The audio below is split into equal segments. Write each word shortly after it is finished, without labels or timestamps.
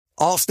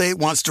Allstate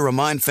wants to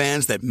remind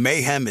fans that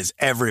mayhem is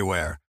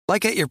everywhere,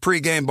 like at your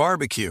pregame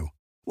barbecue.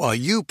 While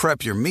you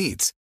prep your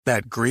meats,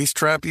 that grease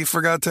trap you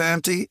forgot to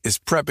empty is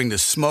prepping to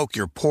smoke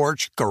your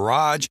porch,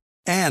 garage,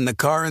 and the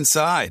car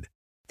inside.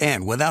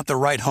 And without the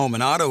right home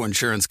and auto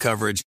insurance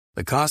coverage,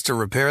 the cost to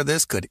repair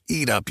this could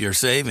eat up your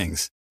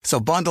savings. So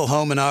bundle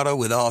home and auto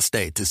with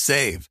Allstate to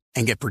save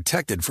and get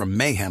protected from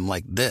mayhem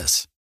like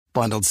this.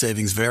 Bundled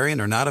savings vary and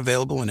are not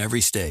available in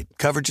every state.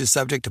 Coverage is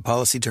subject to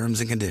policy terms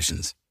and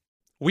conditions.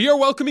 We are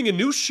welcoming a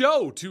new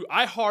show to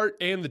iHeart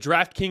and the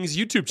DraftKings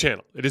YouTube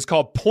channel. It is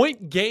called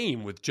Point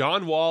Game with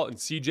John Wall and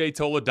CJ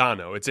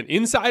Toledano. It's an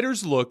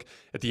insider's look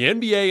at the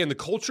NBA and the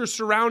culture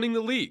surrounding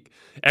the league.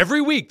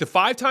 Every week, the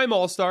five-time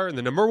All-Star and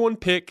the number one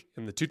pick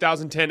in the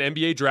 2010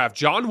 NBA draft,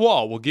 John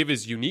Wall, will give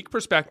his unique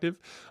perspective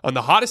on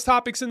the hottest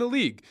topics in the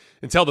league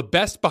and tell the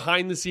best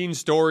behind-the-scenes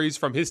stories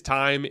from his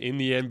time in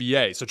the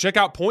NBA. So check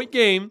out Point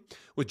Game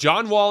with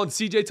John Wall and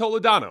CJ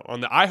Toledano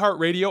on the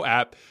iHeartRadio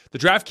app, the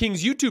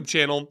DraftKings YouTube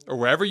channel, or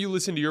wherever you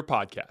listen to your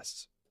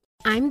podcasts.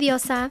 I'm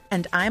Diosa.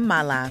 And I'm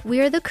Mala. We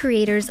are the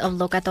creators of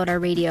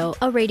Locatora Radio,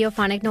 a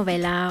radiophonic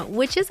novela,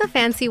 which is a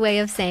fancy way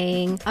of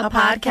saying a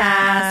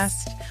podcast.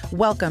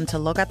 Welcome to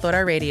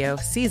Locatora Radio,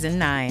 Season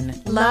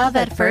 9. Love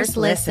at first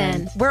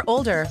listen. We're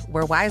older,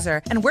 we're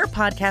wiser, and we're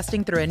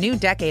podcasting through a new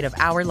decade of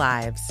our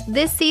lives.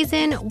 This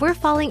season, we're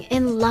falling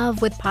in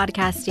love with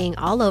podcasting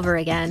all over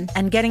again.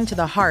 And getting to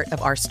the heart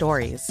of our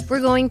stories.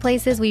 We're going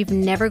places we've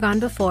never gone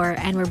before,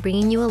 and we're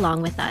bringing you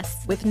along with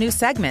us. With new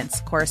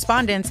segments,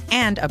 correspondence,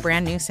 and a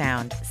brand new sound.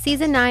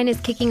 Season 9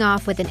 is kicking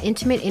off with an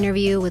intimate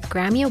interview with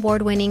Grammy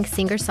Award-winning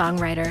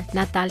singer-songwriter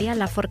Natalia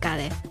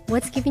Lafourcade.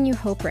 What's giving you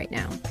hope right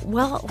now?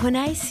 Well, when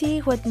I see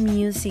what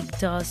music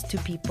does to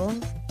people,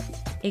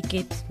 it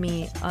gives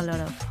me a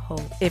lot of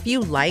hope. If you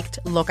liked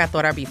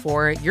Locatora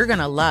before, you're going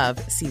to love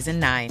Season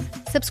 9.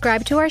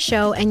 Subscribe to our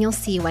show and you'll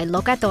see why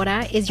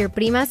Locatora is your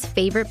prima's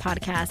favorite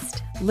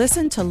podcast.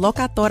 Listen to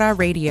Locatora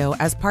Radio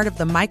as part of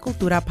the My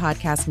Cultura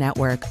Podcast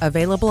Network,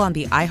 available on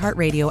the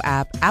iHeartRadio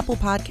app, Apple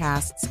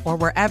Podcasts, or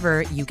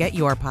wherever you get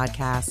your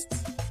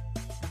podcasts.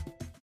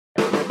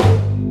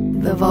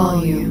 The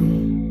Volume.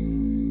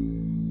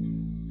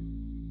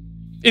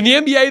 In the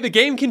NBA, the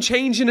game can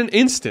change in an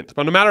instant,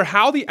 but no matter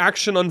how the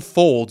action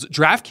unfolds,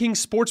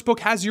 DraftKings Sportsbook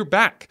has your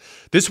back.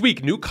 This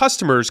week, new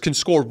customers can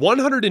score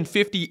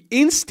 $150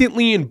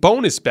 instantly in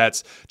bonus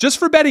bets just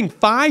for betting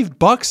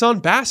 $5 on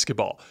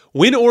basketball.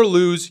 Win or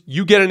lose,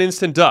 you get an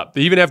instant dub.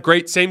 They even have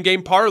great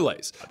same-game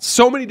parlays.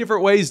 So many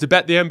different ways to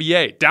bet the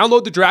NBA.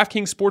 Download the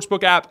DraftKings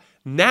Sportsbook app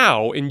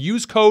now and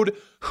use code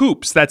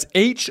HOOPS. That's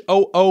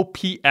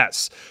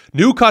HOOPS.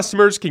 New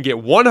customers can get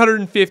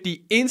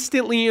 $150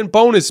 instantly in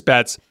bonus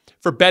bets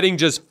for betting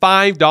just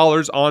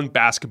 $5 on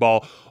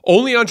basketball,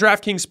 only on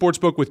DraftKings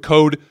Sportsbook with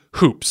code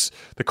HOOPS.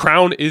 The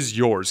crown is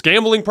yours.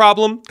 Gambling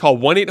problem? Call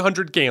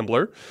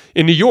 1-800-GAMBLER.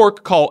 In New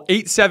York, call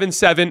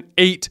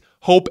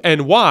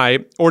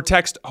 877-8-HOPE-NY or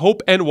text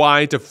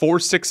HOPE-NY to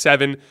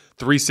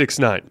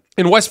 467-369.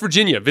 In West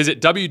Virginia,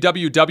 visit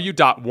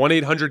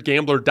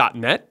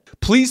www.1800gambler.net.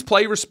 Please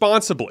play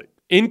responsibly.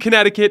 In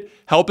Connecticut,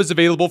 help is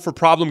available for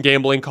problem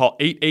gambling. Call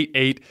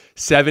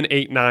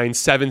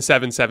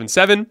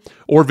 888-789-7777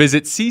 or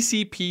visit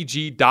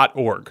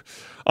ccpg.org.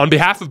 On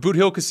behalf of Boot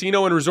Hill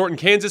Casino and Resort in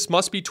Kansas,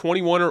 must be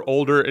 21 or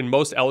older in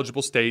most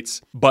eligible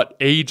states, but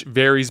age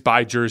varies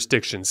by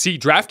jurisdiction. See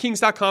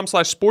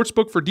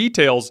DraftKings.com/sportsbook for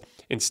details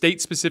and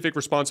state-specific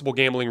responsible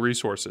gambling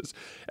resources.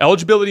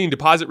 Eligibility and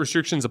deposit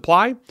restrictions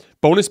apply.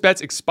 Bonus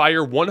bets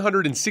expire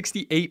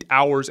 168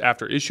 hours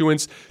after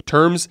issuance.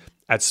 Terms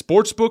at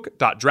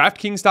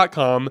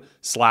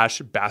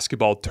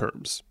sportsbook.draftkings.com/basketball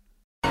terms.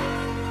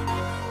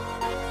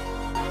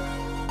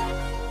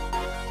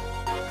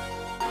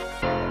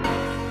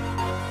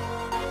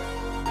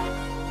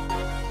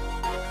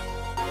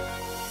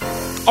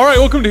 All right,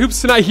 welcome to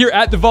Hoops Tonight here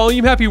at The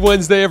Volume. Happy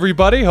Wednesday,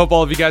 everybody. Hope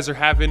all of you guys are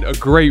having a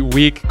great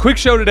week. Quick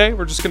show today.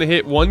 We're just going to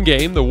hit one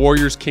game, the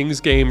Warriors-Kings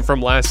game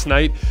from last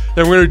night.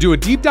 Then we're going to do a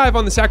deep dive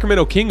on the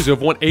Sacramento Kings, who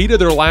have won 8 of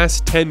their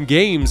last 10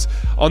 games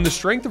on the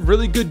strength of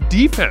really good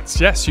defense.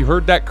 Yes, you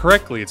heard that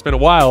correctly. It's been a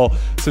while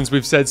since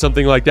we've said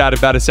something like that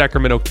about a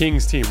Sacramento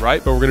Kings team,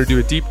 right? But we're going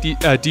to do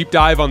a deep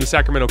dive on the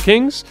Sacramento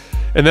Kings.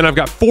 And then I've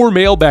got 4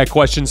 mailbag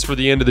questions for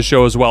the end of the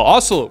show as well.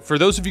 Also, for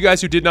those of you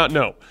guys who did not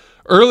know,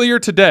 earlier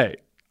today,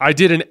 I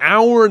did an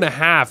hour and a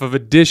half of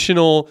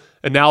additional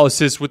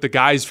analysis with the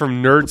guys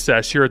from Nerd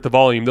Sesh here at The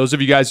Volume. Those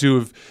of you guys who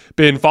have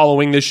been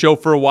following this show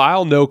for a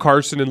while know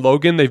Carson and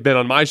Logan. They've been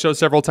on my show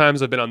several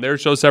times. I've been on their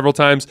show several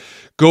times.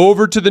 Go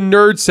over to the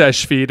Nerd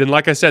Sesh feed. And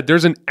like I said,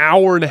 there's an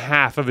hour and a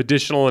half of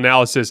additional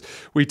analysis.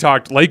 We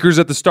talked Lakers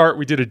at the start.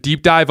 We did a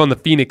deep dive on the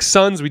Phoenix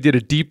Suns. We did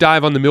a deep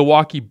dive on the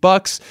Milwaukee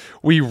Bucks.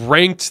 We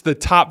ranked the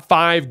top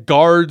 5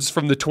 guards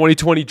from the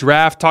 2020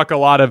 draft. Talk a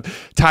lot of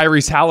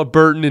Tyrese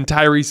Halliburton and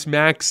Tyrese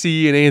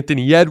Maxey and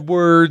Anthony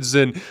Edwards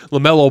and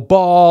LaMelo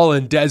Ball Bell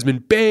and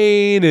Desmond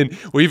Bane, and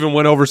we even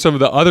went over some of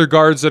the other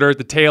guards that are at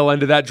the tail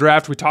end of that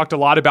draft. We talked a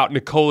lot about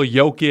Nikola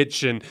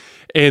Jokic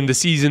and the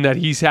season that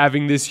he's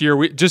having this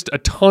year. Just a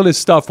ton of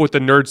stuff with the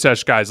Nerd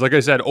Sesh guys. Like I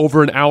said,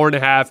 over an hour and a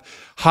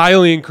half.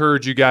 Highly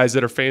encourage you guys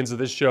that are fans of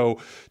this show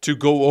to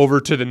go over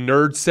to the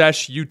Nerd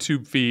Sesh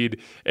YouTube feed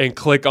and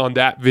click on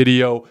that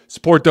video.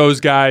 Support those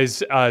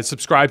guys.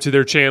 Subscribe to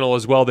their channel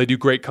as well. They do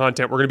great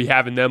content. We're going to be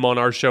having them on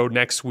our show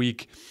next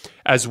week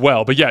as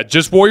well. But yeah,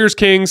 just Warriors,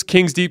 Kings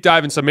deep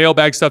dive, and some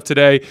mailbag stuff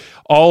today.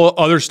 All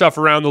other stuff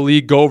around the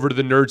league, go over to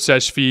the Nerd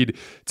Sesh feed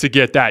to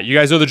get that. You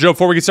guys know the drill.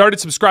 Before we get started,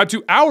 subscribe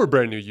to our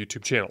brand new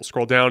YouTube channel.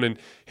 Scroll down and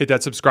hit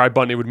that subscribe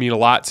button. It would mean a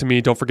lot to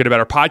me. Don't forget about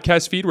our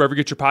podcast feed, wherever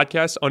you get your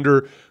podcasts,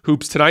 under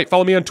Hoops Tonight.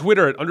 Follow me on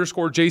Twitter at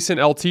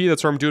 _JasonLT.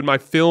 That's where I'm doing my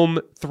film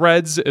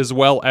threads as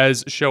well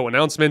as show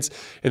announcements.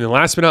 And then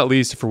last but not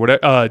least,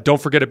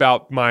 don't forget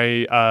about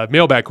my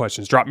mailbag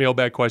questions. Drop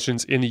mailbag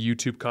questions in the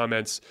YouTube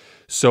comments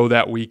so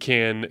that we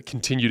can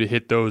continue to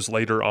hit those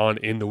later on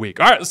in the week.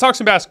 All right, let's talk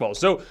some basketball.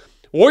 So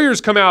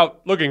Warriors come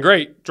out looking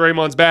great.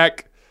 Draymond's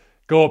back,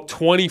 go up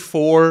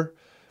 24.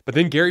 But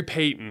then Gary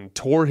Payton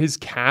tore his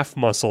calf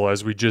muscle,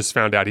 as we just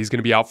found out. He's going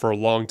to be out for a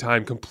long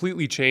time.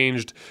 Completely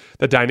changed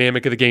the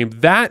dynamic of the game.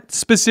 That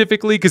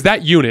specifically, because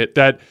that unit,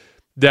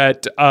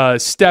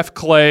 that Steph,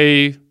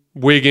 Clay,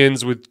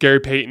 Wiggins with Gary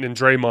Payton and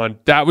Draymond,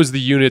 that was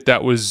the unit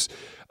that was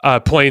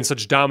playing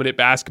such dominant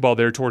basketball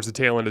there towards the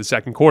tail end of the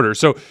second quarter.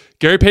 So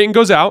Gary Payton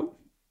goes out.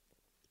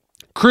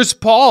 Chris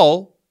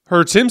Paul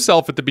hurts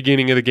himself at the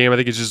beginning of the game. I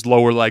think it's just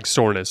lower leg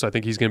soreness. I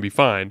think he's going to be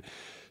fine.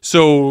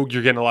 So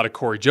you're getting a lot of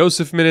Corey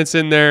Joseph minutes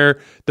in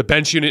there. The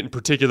bench unit in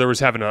particular was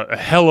having a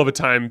hell of a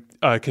time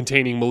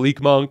containing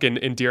Malik Monk and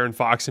De'Aaron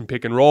Fox in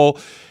pick and roll.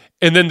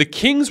 And then the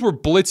Kings were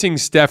blitzing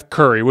Steph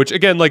Curry, which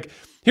again,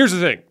 here's the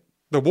thing.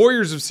 The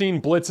Warriors have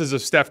seen blitzes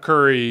of Steph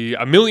Curry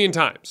a million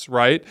times,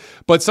 right?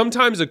 But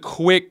sometimes a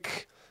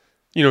quick,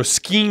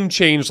 scheme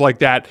change like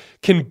that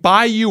can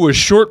buy you a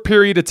short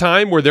period of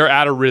time where they're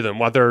out of rhythm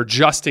while they're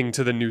adjusting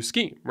to the new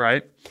scheme,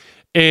 right?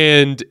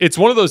 And it's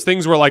one of those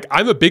things where,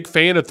 I'm a big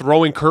fan of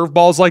throwing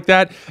curveballs like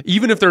that,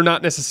 even if they're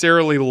not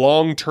necessarily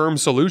long-term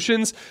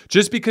solutions,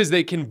 just because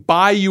they can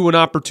buy you an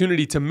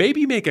opportunity to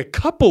maybe make a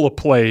couple of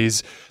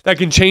plays that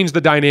can change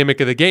the dynamic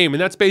of the game. And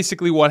that's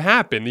basically what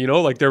happened.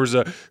 There was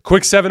a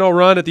quick 7-0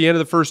 run at the end of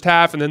the first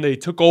half, and then they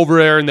took over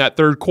there in that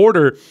third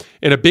quarter.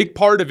 And a big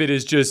part of it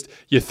is just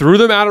you threw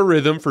them out of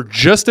rhythm for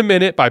just a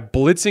minute by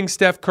blitzing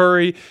Steph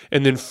Curry,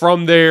 and then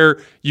from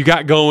there you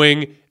got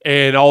going.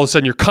 And all of a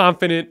sudden you're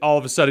confident. All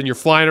of a sudden you're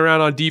flying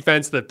around on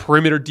defense. The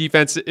perimeter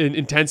defense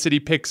intensity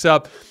picks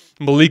up.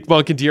 Malik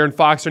Monk and De'Aaron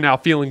Fox are now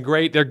feeling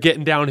great. They're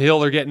getting downhill.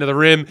 They're getting to the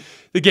rim.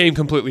 The game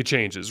completely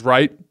changes,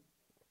 right?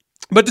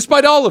 But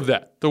despite all of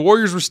that, the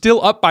Warriors were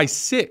still up by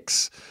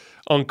 6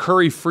 on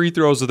Curry free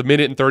throws with 1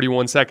 minute and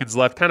 31 seconds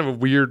left. Kind of a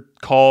weird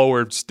call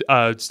where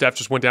Steph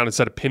just went down and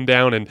set a pin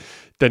down and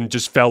then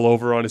just fell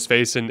over on his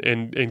face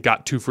and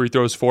got 2 free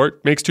throws for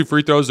it. Makes 2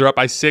 free throws. They're up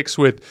by 6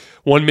 with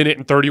 1 minute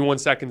and 31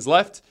 seconds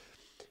left.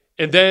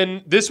 And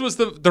then this was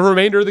the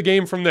remainder of the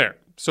game from there.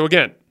 So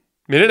again,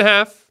 minute and a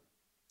half,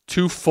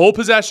 2 full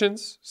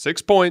possessions,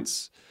 6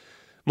 points.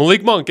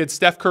 Malik Monk gets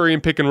Steph Curry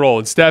in pick and roll.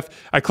 And Steph,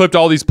 I clipped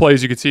all these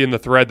plays you could see in the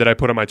thread that I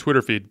put on my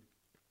Twitter feed.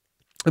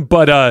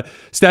 But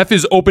Steph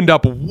is opened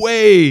up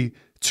way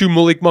to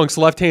Malik Monk's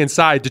left-hand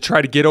side to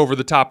try to get over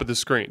the top of the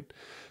screen.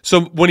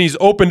 So when he's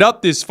opened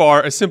up this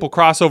far, a simple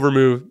crossover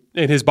move,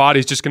 and his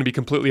body's just going to be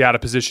completely out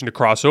of position to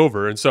cross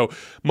over. And so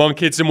Monk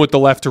hits him with the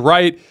left to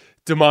right.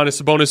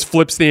 Domantas Sabonis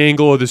flips the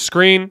angle of the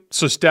screen,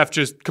 so Steph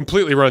just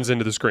completely runs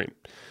into the screen.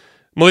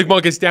 Malik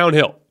Monk gets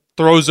downhill,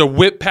 throws a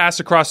whip pass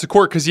across the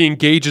court because he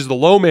engages the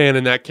low man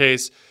in that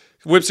case,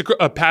 whips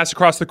a pass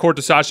across the court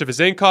to Sasha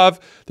Vezenkov.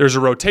 There's a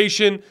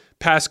rotation.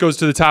 Pass goes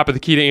to the top of the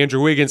key to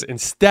Andrew Wiggins,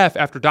 and Steph,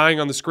 after dying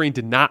on the screen,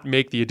 did not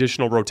make the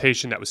additional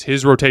rotation. That was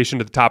his rotation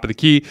to the top of the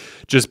key.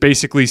 Just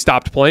basically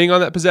stopped playing on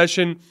that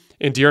possession,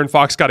 and De'Aaron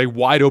Fox got a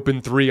wide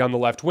open 3 on the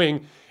left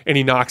wing, and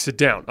he knocks it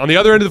down. On the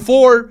other end of the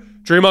floor,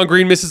 Draymond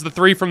Green misses the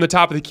 3 from the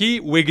top of the key.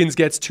 Wiggins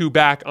gets 2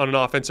 back on an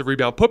offensive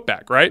rebound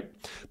putback, right?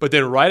 But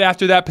then right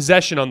after that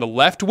possession on the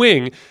left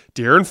wing,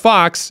 De'Aaron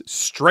Fox,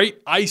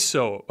 straight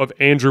ISO of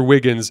Andrew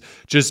Wiggins,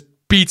 just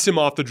beats him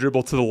off the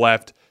dribble to the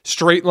left.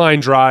 Straight line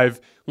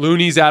drive.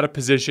 Looney's out of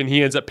position.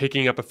 He ends up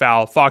picking up a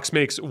foul. Fox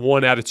makes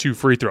 1 out of 2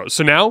 free throws.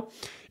 So now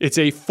it's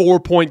a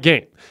 4-point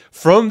game.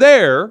 From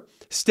there,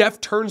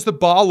 Steph turns the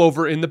ball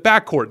over in the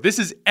backcourt. This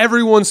is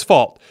everyone's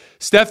fault.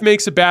 Steph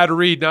makes a bad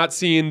read, not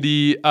seeing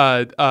the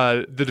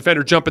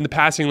defender jump in the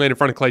passing lane in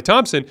front of Klay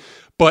Thompson.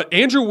 But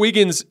Andrew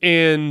Wiggins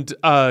and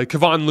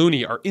Kevon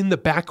Looney are in the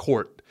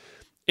backcourt,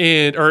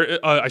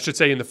 I should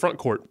say in the front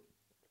court.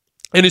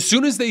 And as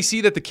soon as they see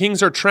that the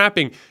Kings are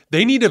trapping,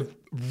 they need to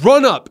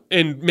run up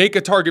and make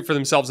a target for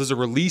themselves as a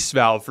release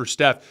valve for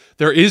Steph.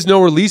 There is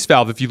no release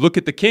valve. If you look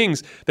at the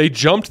Kings, they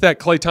jumped that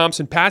Klay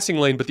Thompson passing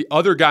lane, but the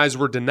other guys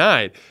were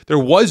denied. There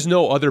was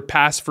no other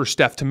pass for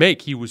Steph to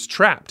make. He was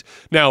trapped.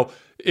 Now,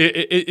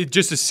 it's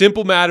just a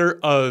simple matter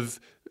of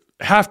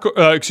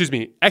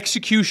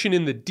execution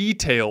in the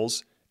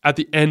details at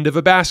the end of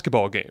a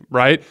basketball game,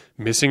 right?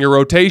 Missing a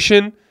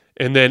rotation,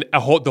 and then the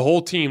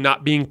whole team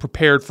not being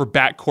prepared for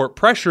backcourt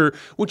pressure,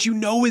 which you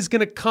know is going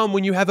to come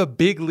when you have a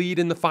big lead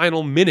in the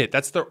final minute.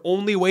 That's their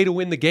only way to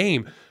win the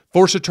game.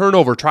 Force a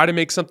turnover, try to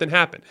make something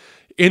happen.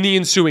 In the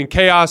ensuing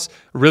chaos,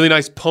 a really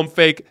nice pump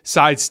fake,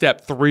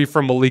 sidestep 3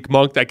 from Malik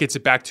Monk. That gets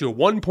it back to a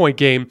 1-point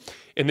game.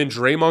 And then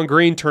Draymond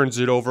Green turns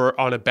it over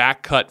on a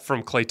back cut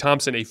from Klay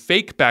Thompson, a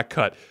fake back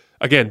cut.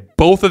 Again,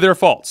 both of their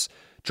faults.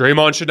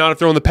 Draymond should not have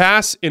thrown the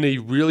pass in a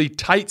really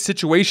tight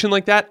situation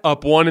like that,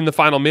 up 1 in the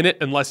final minute,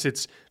 unless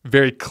it's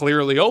very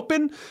clearly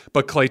open.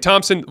 But Klay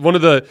Thompson, one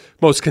of the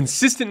most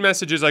consistent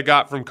messages I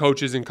got from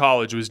coaches in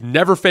college was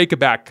never fake a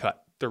back cut.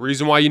 The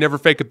reason why you never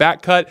fake a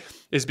back cut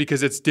is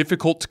because it's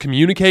difficult to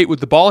communicate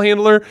with the ball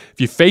handler.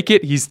 If you fake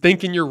it, he's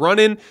thinking you're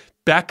running.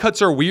 Back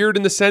cuts are weird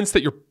in the sense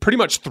that you're pretty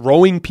much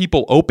throwing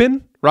people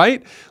open,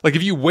 right? Like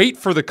if you wait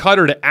for the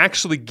cutter to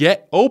actually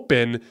get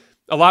open,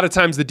 a lot of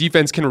times the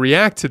defense can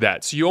react to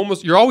that. So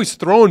you're always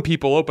throwing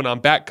people open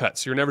on back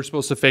cuts. You're never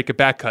supposed to fake a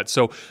back cut.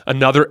 So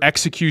another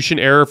execution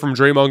error from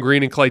Draymond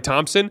Green and Klay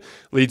Thompson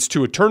leads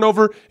to a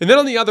turnover. And then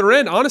on the other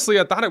end, honestly,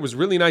 I thought it was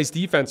really nice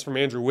defense from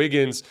Andrew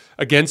Wiggins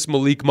against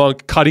Malik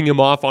Monk, cutting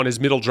him off on his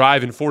middle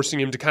drive and forcing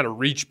him to kind of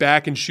reach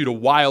back and shoot a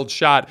wild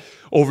shot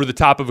over the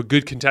top of a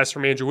good contest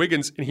from Andrew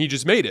Wiggins, and he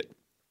just made it.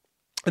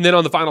 And then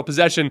on the final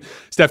possession,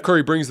 Steph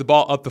Curry brings the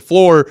ball up the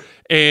floor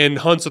and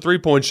hunts a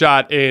three-point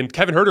shot, and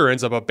Kevin Huerter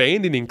ends up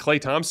abandoning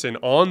Klay Thompson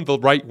on the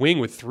right wing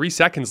with 3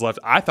 seconds left.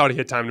 I thought he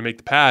had time to make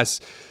the pass.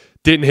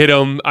 Didn't hit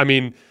him. I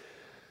mean,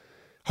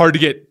 hard to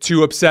get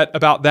too upset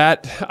about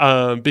that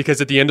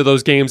because at the end of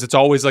those games, it's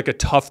always like a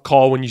tough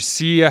call when you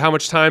see how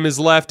much time is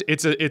left.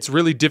 It's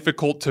really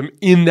difficult to,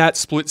 in that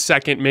split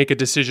second, make a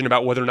decision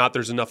about whether or not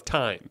there's enough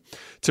time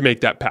to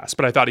make that pass.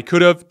 But I thought he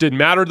could have. Didn't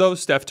matter, though.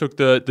 Steph took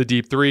the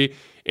deep three,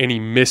 and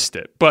he missed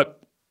it.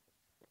 But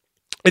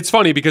it's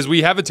funny because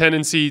we have a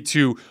tendency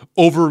to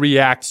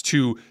overreact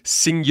to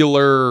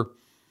singular,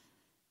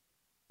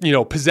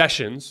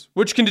 possessions,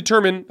 which can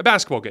determine a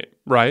basketball game,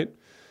 right?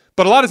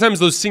 But a lot of times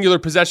those singular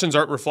possessions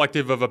aren't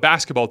reflective of a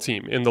basketball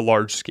team in the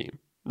large scheme,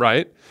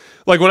 right?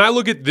 Like when I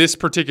look at this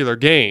particular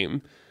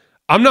game,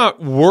 I'm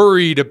not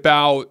worried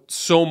about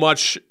so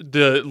much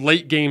the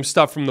late game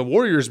stuff from the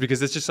Warriors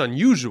because it's just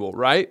unusual,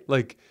 right?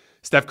 Like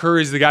Steph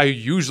Curry is the guy who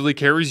usually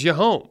carries you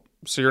home.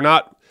 So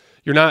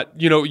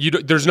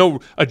there's no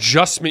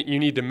adjustment you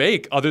need to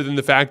make other than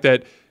the fact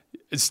that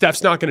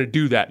Steph's not going to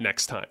do that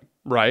next time,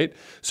 right?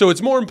 So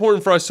it's more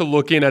important for us to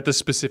look in at the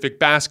specific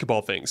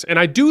basketball things. And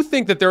I do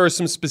think that there are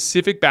some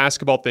specific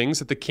basketball things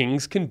that the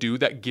Kings can do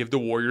that give the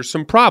Warriors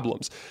some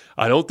problems.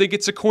 I don't think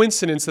it's a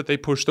coincidence that they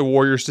pushed the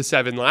Warriors to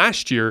 7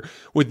 last year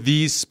with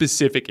these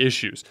specific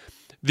issues.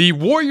 The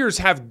Warriors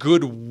have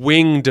good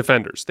wing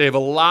defenders. They have a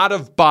lot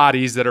of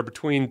bodies that are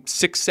between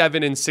 6'7"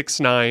 and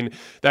 6'9"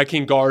 that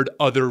can guard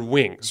other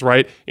wings,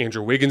 right?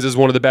 Andrew Wiggins is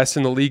one of the best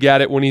in the league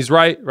at it when he's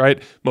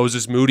right?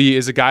 Moses Moody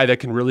is a guy that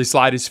can really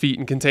slide his feet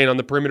and contain on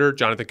the perimeter.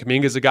 Jonathan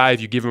Kuminga is a guy,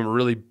 if you give him a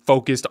really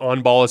focused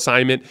on-ball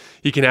assignment,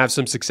 he can have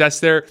some success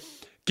there.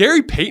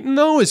 Gary Payton,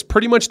 though, is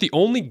pretty much the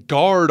only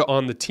guard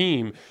on the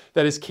team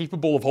that is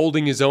capable of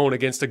holding his own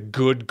against a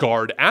good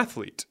guard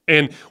athlete.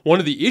 And one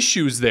of the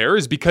issues there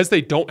is because they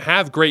don't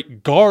have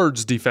great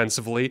guards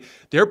defensively,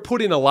 they're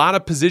put in a lot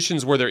of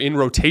positions where they're in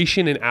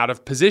rotation and out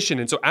of position.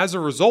 And so as a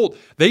result,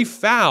 they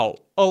foul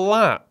a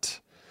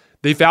lot.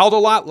 They fouled a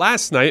lot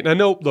last night. And I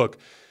know, look,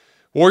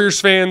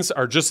 Warriors fans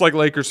are just like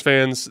Lakers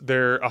fans.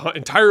 They're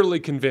entirely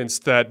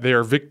convinced that they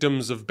are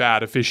victims of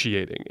bad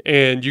officiating.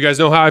 And you guys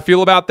know how I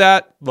feel about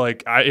that.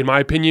 In my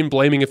opinion,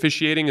 blaming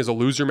officiating is a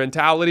loser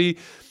mentality.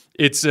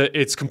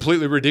 It's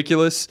completely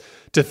ridiculous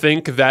to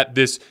think that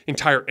this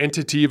entire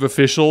entity of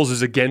officials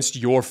is against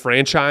your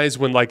franchise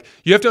when,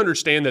 you have to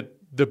understand that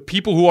the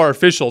people who are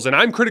officials, and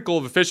I'm critical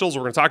of officials,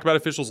 we're going to talk about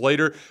officials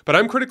later, but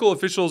I'm critical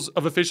of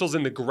officials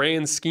in the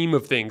grand scheme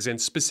of things and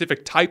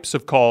specific types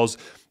of calls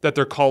that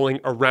they're calling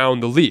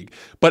around the league.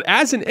 But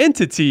as an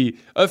entity,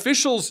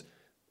 officials,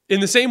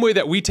 in the same way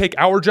that we take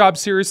our job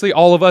seriously,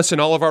 all of us in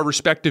all of our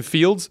respective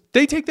fields,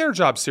 they take their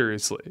job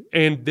seriously.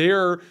 And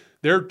they're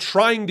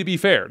trying to be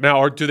fair.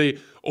 Now, do they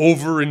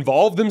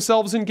over-involve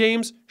themselves in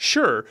games?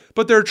 Sure,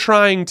 but they're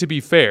trying to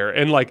be fair.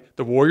 And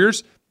the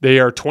Warriors, they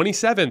are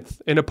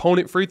 27th in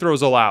opponent free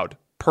throws allowed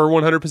per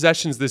 100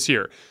 possessions this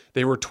year.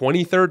 They were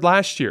 23rd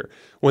last year.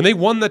 When they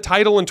won the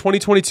title in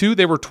 2022,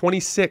 they were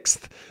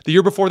 26th. The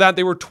year before that,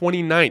 they were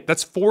 29th.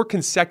 That's 4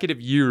 consecutive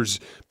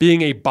years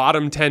being a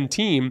bottom 10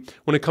 team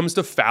when it comes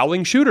to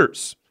fouling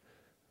shooters.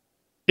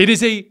 It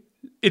is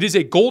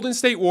a Golden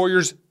State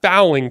Warriors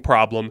fouling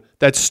problem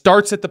that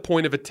starts at the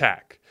point of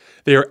attack.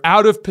 They are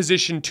out of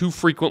position too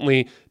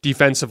frequently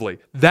defensively.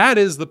 That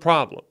is the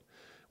problem.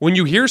 When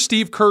you hear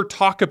Steve Kerr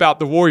talk about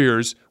the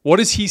Warriors, what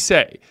does he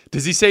say?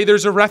 Does he say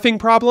there's a reffing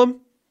problem?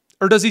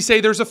 Or does he say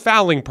there's a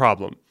fouling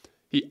problem?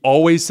 He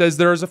always says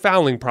there is a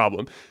fouling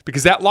problem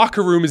because that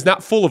locker room is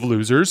not full of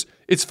losers.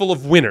 It's full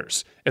of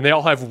winners. And they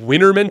all have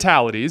winner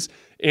mentalities.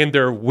 And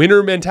their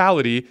winner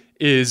mentality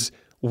is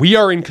we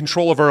are in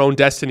control of our own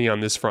destiny on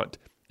this front.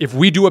 If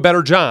we do a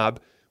better job,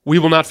 we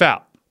will not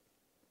foul.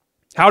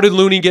 How did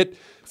Looney get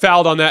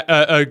fouled on that?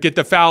 Get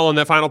the foul on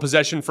that final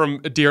possession from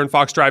De'Aaron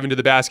Fox driving to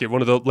the basket,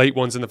 one of the late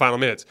ones in the final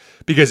minutes,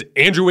 because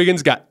Andrew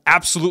Wiggins got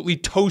absolutely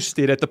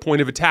toasted at the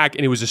point of attack,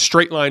 and it was a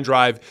straight line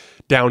drive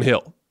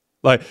downhill.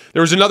 Like,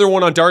 there was another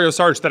one on Dario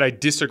Saric that I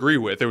disagree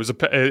with.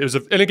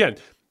 And again,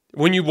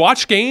 when you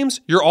watch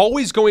games, you're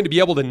always going to be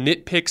able to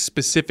nitpick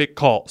specific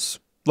calls.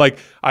 Like,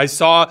 I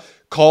saw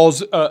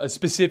calls,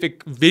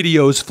 specific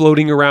videos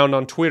floating around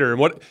on Twitter, and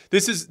what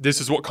this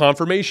is what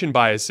confirmation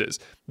bias is.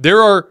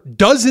 There are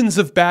dozens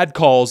of bad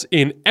calls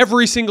in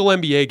every single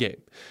NBA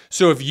game.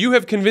 So if you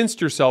have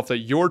convinced yourself that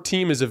your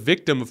team is a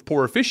victim of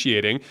poor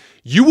officiating,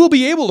 you will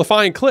be able to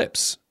find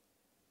clips.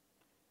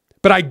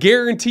 But I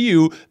guarantee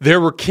you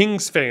there were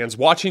Kings fans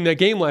watching that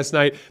game last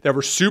night that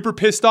were super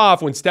pissed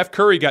off when Steph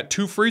Curry got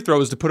 2 free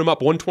throws to put him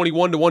up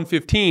 121 to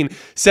 115,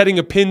 setting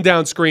a pin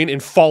down screen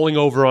and falling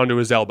over onto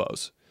his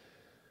elbows.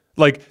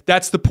 Like,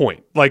 that's the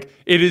point. Like,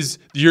 it is,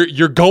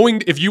 you're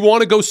going, if you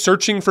want to go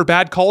searching for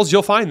bad calls,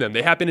 you'll find them.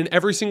 They happen in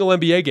every single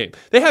NBA game.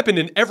 They happen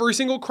in every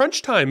single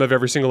crunch time of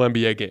every single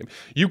NBA game.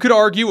 You could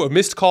argue a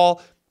missed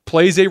call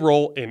plays a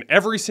role in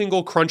every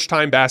single crunch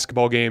time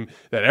basketball game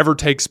that ever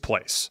takes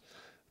place.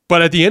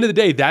 But at the end of the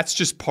day, that's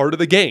just part of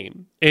the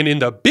game. And in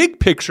the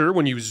big picture,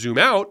 when you zoom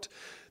out,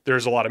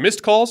 there's a lot of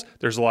missed calls.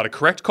 There's a lot of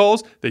correct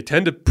calls. They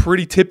tend to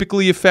pretty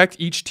typically affect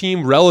each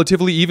team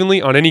relatively evenly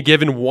on any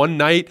given one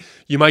night.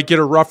 You might get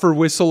a rougher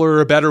whistle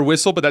or a better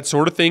whistle, but that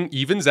sort of thing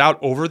evens out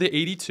over the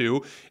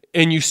 82.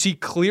 And you see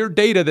clear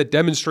data that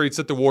demonstrates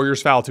that the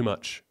Warriors foul too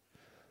much.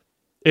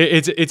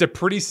 It's a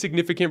pretty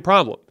significant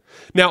problem.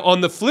 Now, on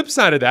the flip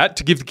side of that,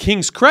 to give the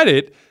Kings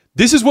credit,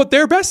 this is what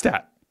they're best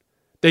at.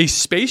 They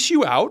space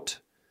you out,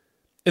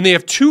 and they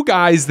have two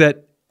guys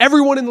that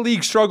everyone in the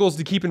league struggles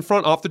to keep in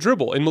front off the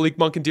dribble in Malik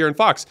Monk and De'Aaron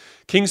Fox.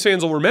 Kings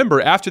fans will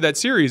remember after that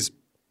series,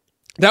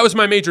 that was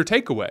my major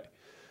takeaway,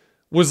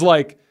 was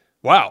like,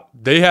 wow,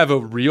 they have a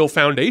real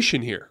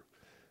foundation here.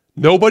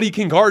 Nobody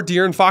can guard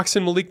De'Aaron Fox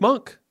and Malik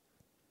Monk.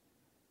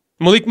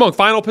 Malik Monk,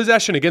 final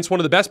possession against one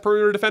of the best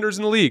perimeter defenders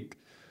in the league.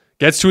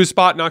 Gets to his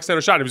spot, knocks down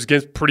a shot. It was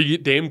against pretty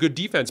damn good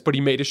defense, but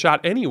he made a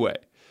shot anyway.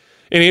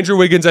 And Andrew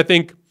Wiggins, I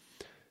think,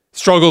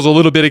 struggles a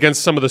little bit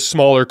against some of the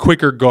smaller,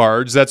 quicker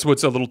guards. That's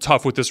what's a little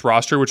tough with this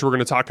roster, which we're going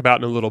to talk about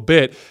in a little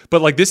bit.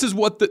 But like, this is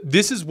what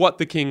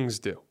the Kings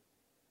do.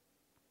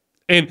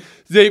 And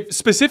they've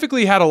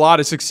specifically had a lot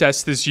of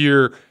success this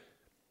year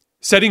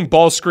setting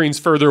ball screens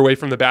further away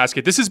from the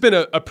basket. This has been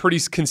a pretty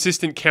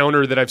consistent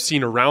counter that I've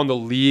seen around the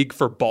league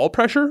for ball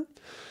pressure.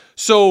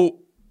 So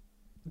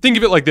think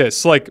of it like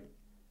this. Like,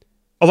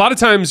 a lot of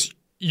times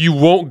you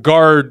won't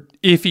guard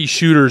iffy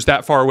shooters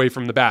that far away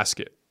from the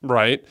basket.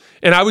 Right.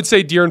 And I would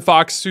say De'Aaron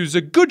Fox, who's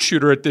a good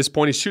shooter at this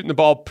point, he's shooting the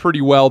ball pretty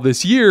well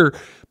this year,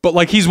 but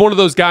like, he's one of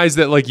those guys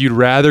that like you'd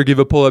rather give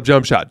a pull-up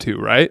jump shot to,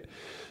 right?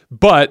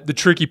 But the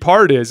tricky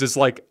part is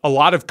like a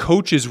lot of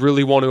coaches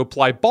really want to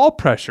apply ball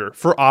pressure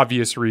for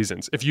obvious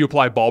reasons. If you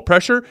apply ball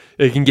pressure,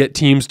 it can get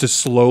teams to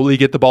slowly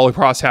get the ball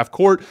across half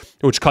court,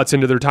 which cuts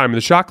into their time in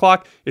the shot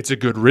clock. It's a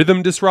good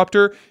rhythm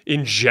disruptor.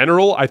 In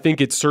general, I think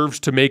it serves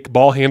to make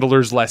ball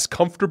handlers less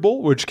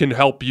comfortable, which can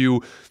help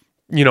you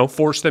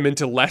force them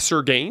into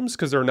lesser games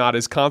because they're not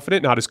as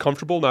confident, not as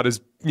comfortable, not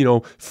as,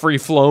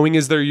 free-flowing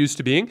as they're used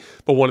to being.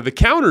 But one of the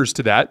counters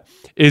to that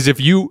is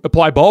if you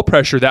apply ball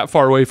pressure that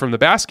far away from the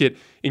basket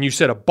and you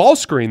set a ball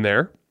screen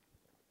there,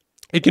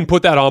 it can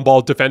put that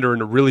on-ball defender in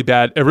a really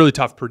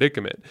tough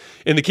predicament.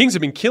 And the Kings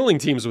have been killing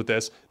teams with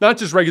this, not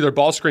just regular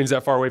ball screens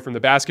that far away from the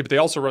basket, but they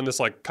also run this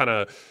like kind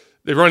of,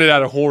 they run it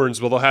out of horns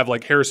where they'll have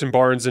like Harrison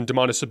Barnes and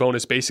Domantas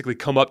Sabonis basically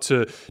come up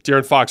to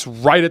De'Aaron Fox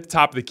right at the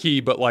top of the key,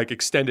 but like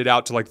extend it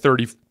out to like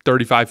 30,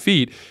 35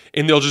 feet.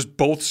 And they'll just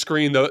both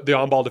screen the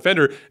on-ball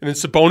defender. And then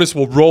Sabonis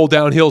will roll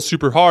downhill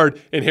super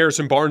hard and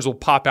Harrison Barnes will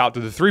pop out to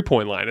the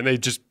three-point line. And they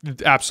just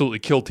absolutely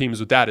kill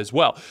teams with that as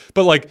well.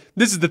 But like,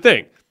 this is the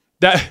thing.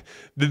 That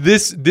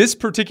this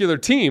particular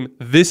team,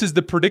 this is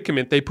the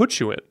predicament they put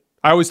you in.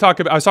 I was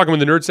talking with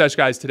the Nerd Sesh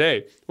guys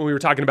today when we were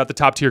talking about the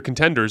top tier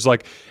contenders.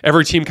 Like,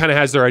 every team kind of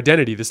has their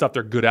identity, the stuff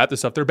they're good at, the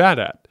stuff they're bad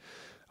at.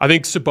 I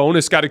think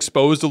Sabonis got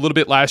exposed a little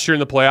bit last year in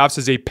the playoffs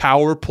as a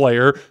power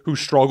player who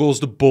struggles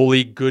to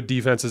bully good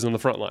defenses on the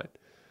front line.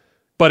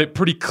 But it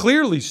pretty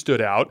clearly stood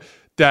out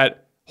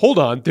that, hold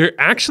on, they're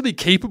actually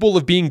capable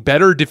of being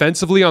better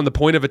defensively on the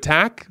point of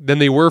attack than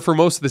they were for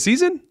most of the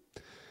season.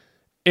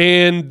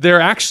 And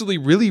they're actually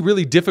really,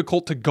 really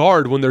difficult to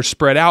guard when they're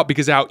spread out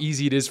because of how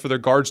easy it is for their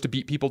guards to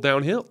beat people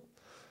downhill.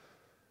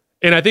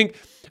 And I think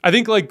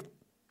like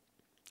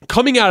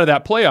coming out of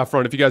that playoff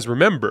run, if you guys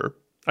remember,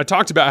 I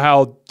talked about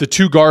how the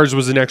two guards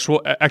was an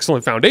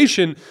excellent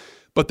foundation,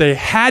 but they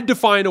had to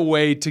find a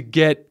way to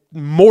get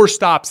more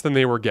stops than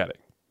they were getting,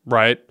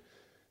 right?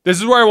 This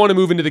is where I want to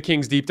move into the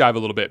Kings deep dive a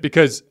little bit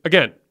because,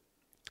 again,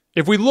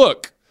 if we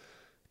look,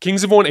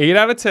 Kings have won 8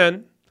 out of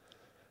 10.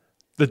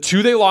 The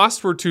two they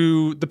lost were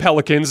to the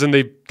Pelicans, and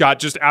they got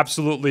just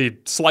absolutely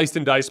sliced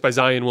and diced by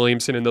Zion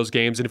Williamson in those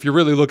games. And if you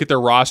really look at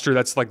their roster,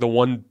 that's like the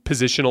one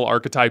positional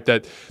archetype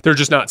that they're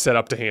just not set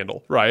up to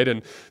handle, right?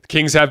 And the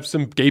Kings have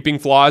some gaping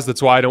flaws.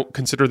 That's why I don't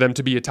consider them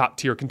to be a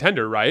top-tier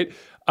contender, right?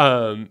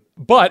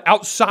 But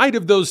outside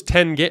of those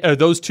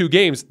those 2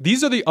 games,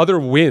 these are the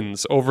other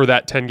wins over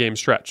that 10-game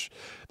stretch.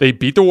 They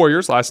beat the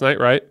Warriors last night,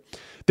 right?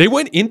 They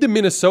went into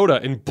Minnesota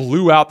and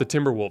blew out the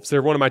Timberwolves.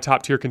 They're one of my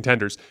top-tier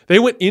contenders. They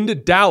went into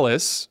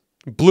Dallas,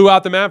 blew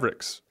out the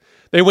Mavericks.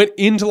 They went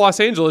into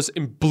Los Angeles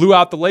and blew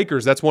out the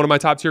Lakers. That's one of my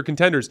top-tier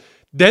contenders.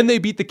 Then they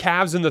beat the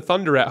Cavs and the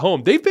Thunder at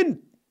home. They've been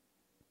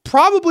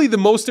probably the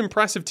most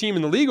impressive team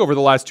in the league over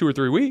the last 2 or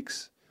 3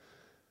 weeks.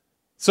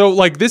 So,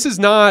 like, this is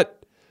a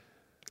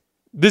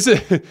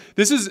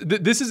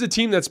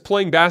team that's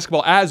playing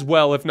basketball as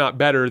well, if not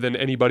better, than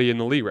anybody in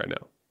the league right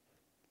now.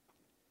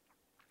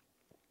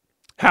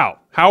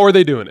 How are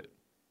they doing it?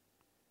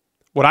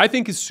 What I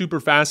think is super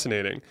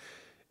fascinating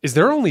is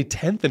they're only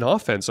 10th in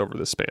offense over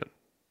this span.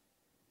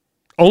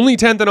 Only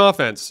 10th in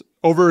offense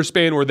over a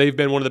span where they've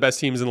been one of the best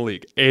teams in the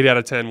league. 8 out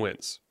of 10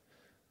 wins.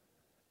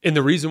 And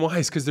the reason why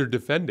is because they're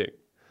defending.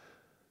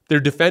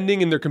 They're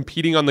defending and they're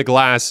competing on the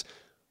glass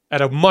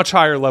at a much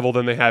higher level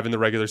than they have in the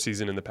regular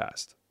season in the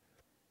past.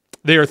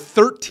 They are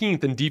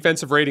 13th in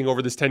defensive rating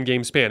over this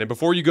 10-game span. And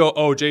before you go,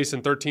 oh,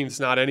 Jason, 13th is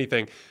not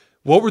anything.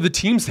 What were the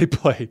teams they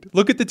played?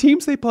 Look at the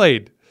teams they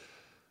played.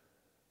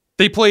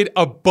 They played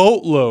a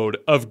boatload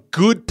of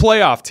good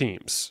playoff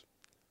teams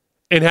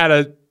and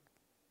had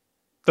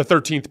the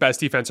 13th best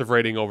defensive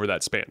rating over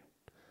that span.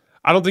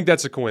 I don't think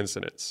that's a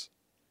coincidence.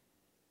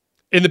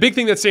 And the big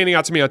thing that's standing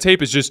out to me on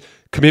tape is just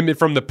commitment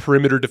from the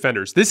perimeter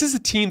defenders. This is a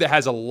team that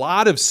has a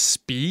lot of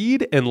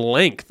speed and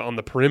length on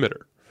the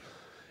perimeter.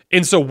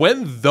 And so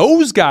when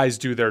those guys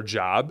do their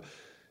job,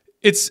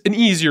 it's an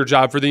easier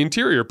job for the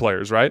interior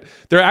players, right?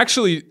 They're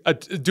actually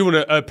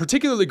doing a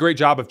particularly great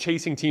job of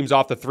chasing teams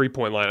off the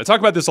three-point line. I talk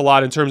about this a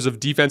lot in terms of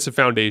defensive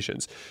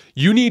foundations.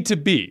 You need to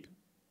be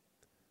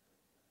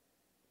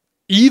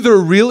either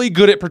really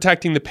good at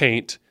protecting the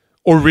paint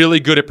or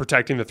really good at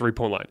protecting the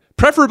three-point line.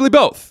 Preferably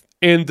both.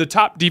 And the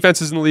top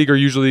defenses in the league are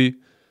usually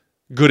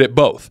good at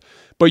both.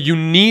 But you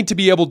need to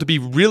be able to be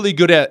really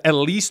good at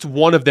least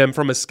one of them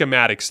from a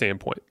schematic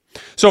standpoint.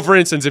 So, for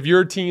instance, if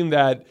you're a team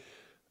that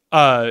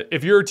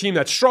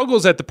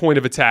struggles at the point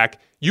of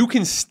attack, you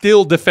can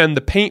still defend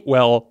the paint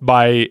well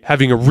by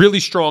having a really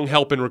strong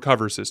help and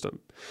recover system.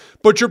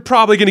 But you're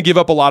probably going to give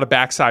up a lot of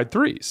backside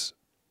threes.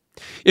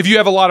 If you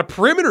have a lot of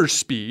perimeter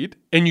speed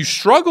and you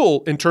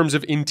struggle in terms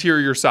of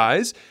interior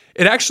size,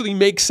 it actually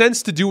makes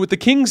sense to do what the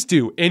Kings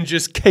do and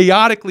just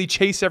chaotically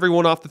chase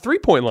everyone off the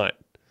three-point line.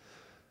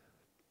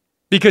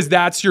 Because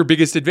that's your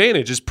biggest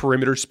advantage is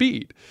perimeter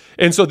speed.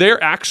 And so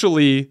they're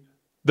actually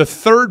the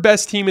third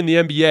best team in the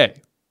NBA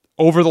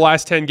over the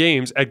last 10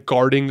 games at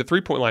guarding the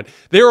three-point line.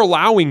 They're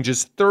allowing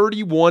just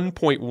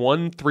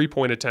 31.1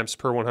 three-point attempts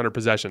per 100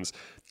 possessions.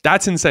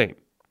 That's insane.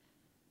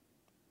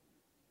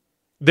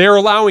 They're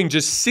allowing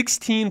just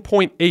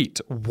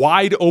 16.8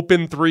 wide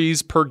open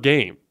threes per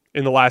game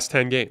in the last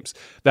 10 games.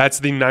 That's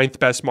the 9th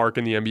best mark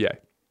in the NBA.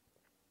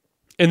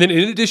 And then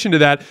in addition to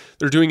that,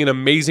 they're doing an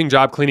amazing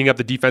job cleaning up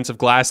the defensive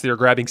glass. They are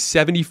grabbing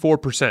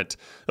 74%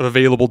 of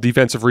available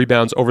defensive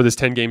rebounds over this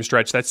 10-game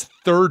stretch. That's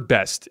third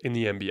best in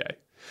the NBA.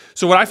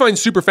 So what I find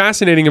super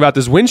fascinating about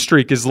this win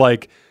streak is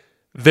like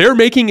they're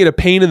making it a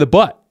pain in the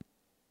butt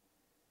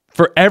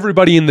for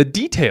everybody in the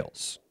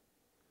details.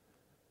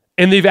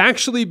 And they've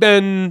actually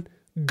been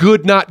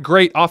good, not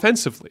great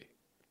offensively.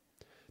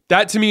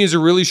 That to me is a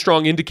really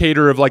strong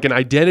indicator of like an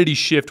identity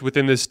shift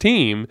within this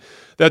team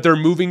that they're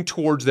moving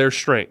towards their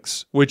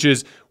strengths, which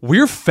is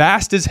we're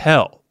fast as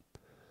hell.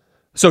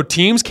 So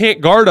teams can't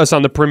guard us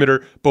on the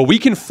perimeter, but we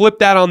can flip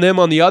that on them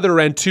on the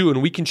other end too,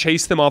 and we can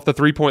chase them off the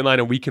three-point line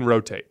and we can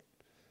rotate.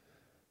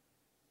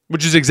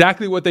 Which is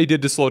exactly what they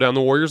did to slow down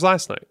the Warriors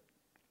last night.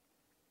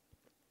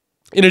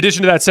 In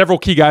addition to that, several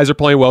key guys are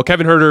playing well.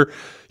 Kevin Huerter,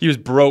 he was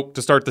broke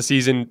to start the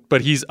season,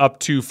 but he's up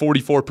to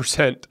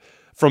 44%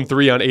 from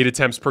 3 on 8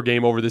 attempts per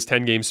game over this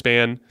 10-game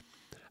span.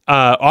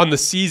 On the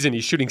season,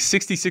 he's shooting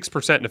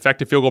 66% in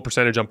effective field goal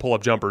percentage on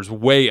pull-up jumpers,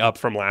 way up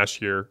from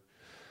last year.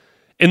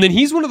 And then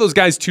he's one of those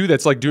guys, too,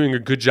 that's like doing a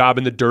good job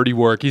in the dirty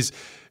work. He's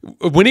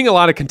winning a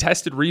lot of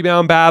contested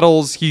rebound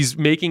battles. He's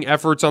making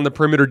efforts on the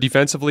perimeter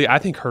defensively. I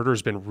think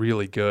Huerter's been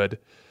really good.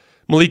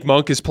 Malik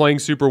Monk is playing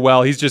super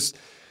well. He's just...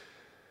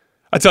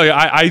 I tell you,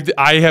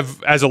 I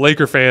have, as a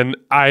Laker fan,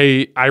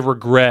 I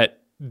regret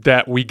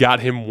that we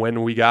got him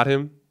when we got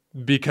him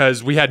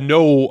because we had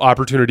no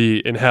opportunity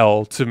in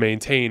hell to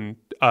maintain,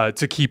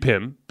 to keep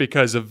him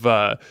because of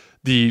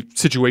the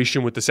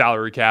situation with the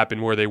salary cap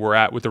and where they were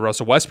at with the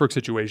Russell Westbrook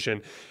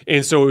situation.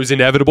 And so it was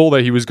inevitable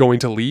that he was going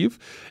to leave.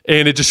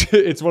 And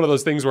it's one of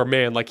those things where,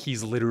 man, like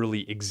he's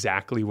literally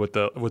exactly what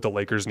the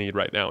Lakers need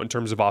right now in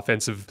terms of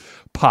offensive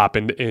pop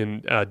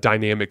and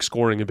dynamic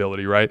scoring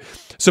ability, right?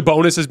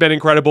 Sabonis has been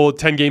incredible.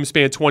 10-game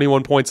span,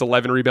 21 points,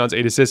 11 rebounds,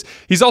 8 assists.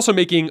 He's also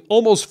making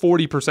almost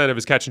 40% of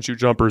his catch and shoot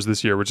jumpers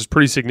this year, which is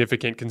pretty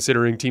significant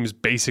considering teams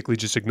basically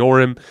just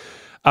ignore him.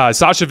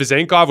 Sasha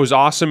Vezenkov was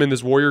awesome in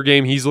this Warrior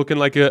game. He's looking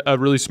like a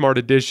really smart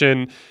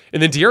addition.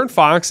 And then De'Aaron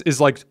Fox is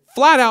like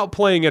flat out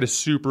playing at a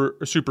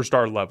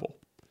superstar level.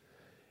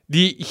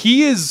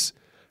 He is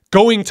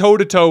going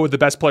toe-to-toe with the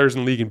best players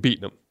in the league and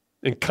beating them.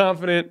 And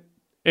confident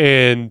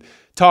and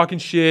talking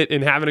shit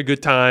and having a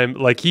good time.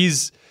 Like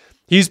he's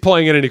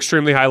playing at an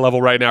extremely high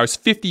level right now. He's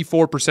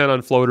 54%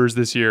 on floaters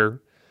this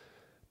year.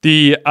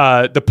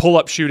 The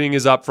pull-up shooting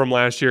is up from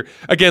last year.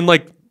 Again,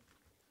 like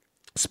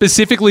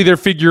specifically they're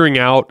figuring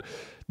out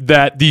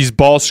that these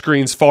ball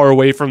screens far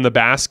away from the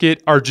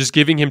basket are just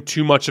giving him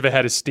too much of a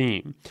head of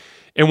steam.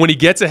 And when he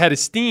gets ahead of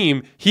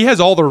steam, he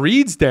has all the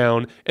reads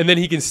down, and then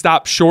he can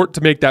stop short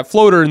to make that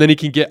floater, and then he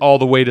can get all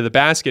the way to the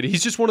basket.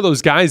 He's just one of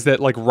those guys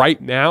that, like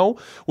right now,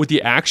 with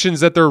the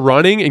actions that they're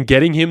running and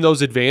getting him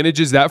those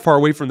advantages that far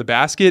away from the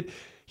basket,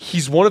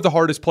 he's one of the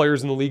hardest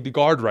players in the league to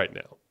guard right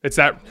now. It's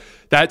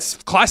that's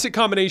classic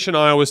combination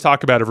I always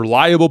talk about of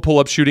reliable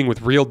pull-up shooting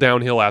with real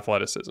downhill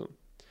athleticism.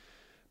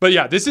 But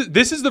yeah, this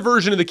is the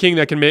version of the Kings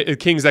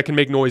that can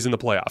make noise in the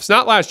playoffs.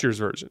 Not last year's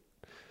version.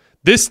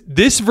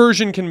 This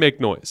version can make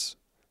noise.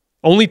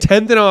 Only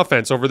 10th in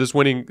offense over this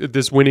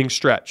winning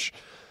stretch,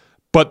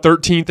 but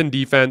 13th in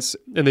defense,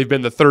 and they've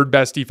been the third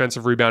best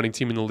defensive rebounding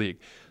team in the league.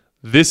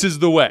 This is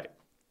the way.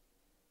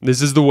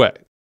 This is the way.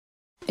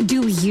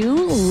 Do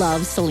you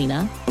love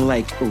Selena?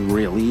 Like,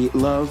 really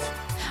love?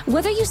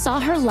 Whether you saw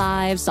her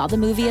live, saw the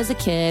movie as a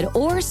kid,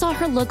 or saw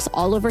her looks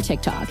all over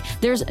TikTok,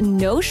 there's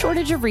no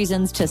shortage of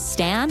reasons to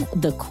stan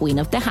the Queen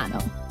of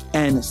Tejano.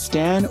 And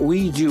Stan,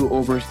 we do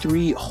over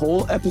 3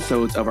 whole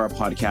episodes of our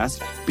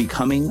podcast,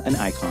 Becoming an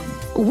Icon.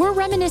 We're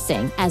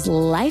reminiscing as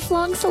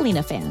lifelong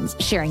Selena fans,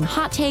 sharing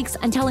hot takes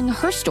and telling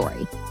her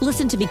story.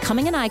 Listen to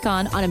Becoming an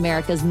Icon on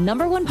America's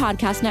 #1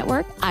 podcast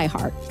network,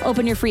 iHeart.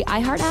 Open your free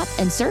iHeart app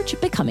and search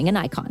Becoming an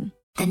Icon.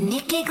 The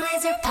Nikki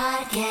Glaser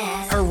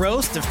Podcast. Her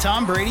roast of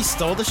Tom Brady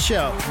stole the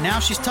show. Now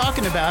she's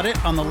talking about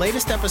it on the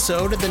latest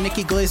episode of the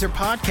Nikki Glaser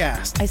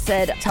Podcast. I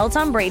said, tell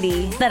Tom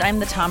Brady that I'm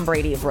the Tom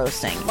Brady of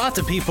roasting. Lots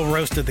of people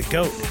roasted the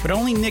GOAT, but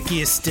only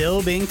Nikki is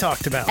still being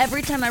talked about.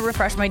 Every time I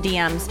refresh my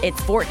DMs,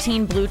 it's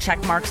 14 blue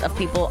check marks of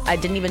people I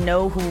didn't even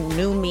know who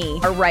knew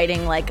me are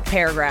writing like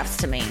paragraphs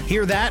to me.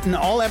 Hear that in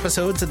all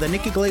episodes of the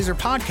Nikki Glaser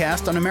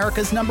Podcast on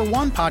America's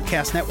 #1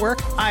 podcast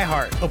network,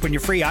 iHeart. Open your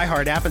free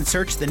iHeart app and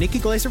search the Nikki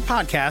Glaser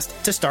Podcast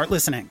to start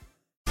listening.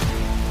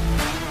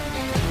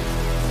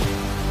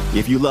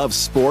 If you love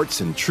sports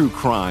and true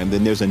crime,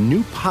 then there's a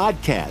new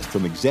podcast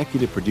from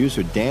executive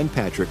producer Dan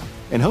Patrick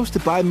and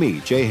hosted by me,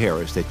 Jay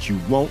Harris, that you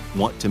won't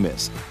want to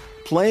miss.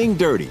 Playing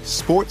Dirty: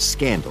 Sports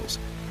Scandals.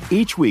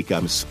 Each week,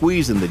 I'm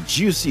squeezing the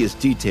juiciest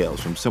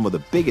details from some of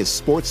the biggest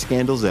sports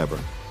scandals ever.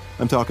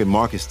 I'm talking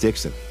Marcus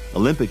Dixon,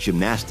 Olympic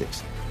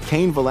gymnastics,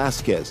 Cain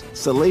Velasquez,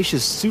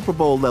 salacious Super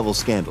Bowl-level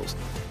scandals.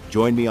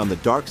 Join me on the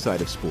dark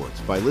side of sports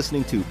by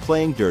listening to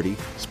Playing Dirty: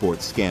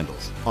 Sports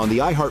Scandals on the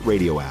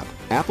iHeartRadio app,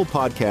 Apple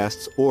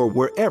Podcasts, or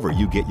wherever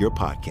you get your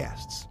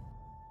podcasts.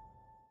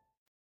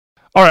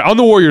 All right, on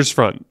the Warriors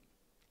front.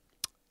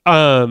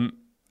 Now,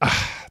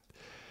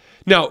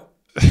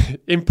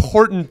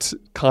 important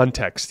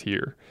context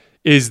here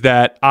is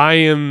that I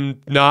am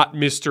not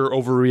Mr.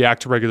 Overreact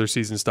to regular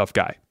season stuff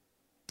guy.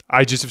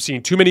 I just have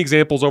seen too many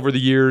examples over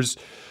the years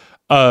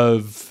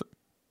of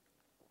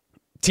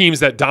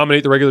teams that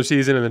dominate the regular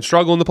season and then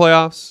struggle in the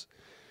playoffs.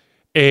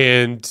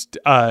 And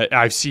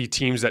I see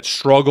teams that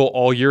struggle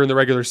all year in the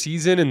regular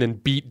season and then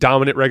beat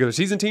dominant regular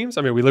season teams.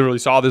 I mean, we literally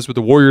saw this with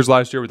the Warriors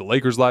last year, with the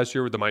Lakers last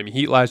year, with the Miami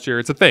Heat last year.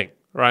 It's a thing,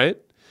 right?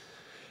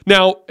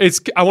 Now,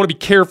 I want to be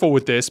careful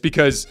with this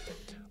because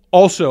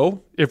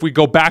also, if we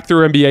go back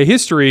through NBA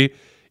history,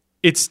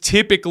 it's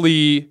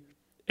typically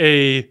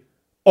a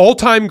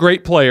all-time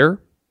great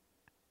player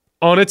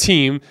on a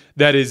team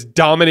that is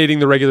dominating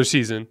the regular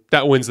season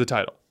that wins the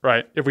title.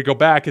 Right. If we go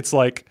back, it's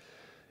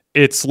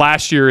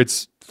last year.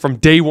 It's from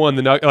day one.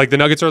 The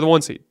Nuggets are the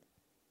 1 seed.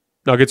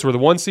 Nuggets were the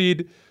 1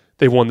 seed.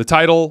 They won the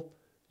title.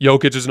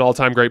 Jokic is an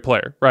all-time great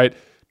player. Right.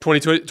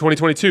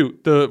 2022,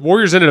 the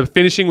Warriors ended up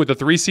finishing with the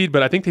 3 seed,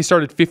 but I think they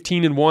started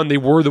 15-1. They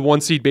were the 1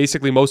 seed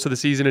basically most of the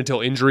season until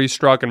injuries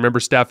struck. And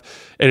remember,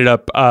 Steph ended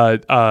up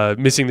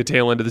missing the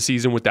tail end of the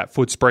season with that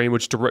foot sprain,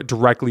 which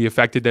directly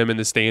affected them in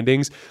the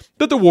standings.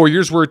 But the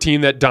Warriors were a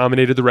team that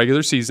dominated the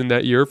regular season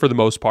that year for the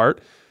most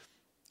part.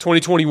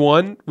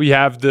 2021, we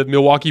have the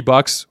Milwaukee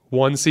Bucks,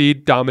 1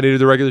 seed, dominated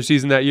the regular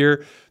season that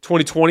year.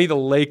 2020, the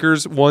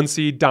Lakers, 1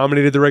 seed,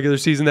 dominated the regular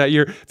season that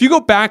year. If you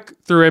go back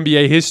through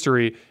NBA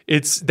history,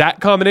 it's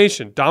that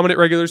combination: dominant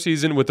regular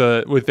season with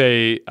a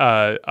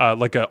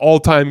like an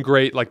all-time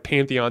great, like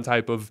pantheon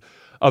type of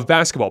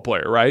basketball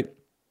player, right?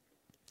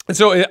 And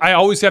so I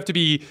always have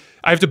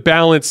to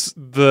balance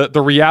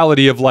the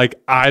reality of like,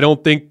 I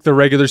don't think the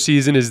regular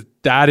season is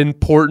that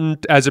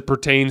important as it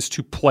pertains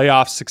to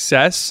playoff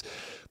success.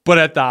 But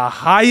at the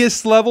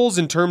highest levels,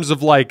 in terms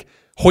of like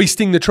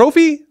hoisting the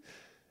trophy,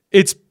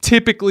 it's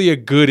typically a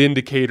good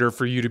indicator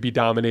for you to be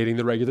dominating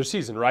the regular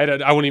season, right?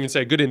 I wouldn't even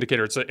say a good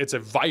indicator. It's a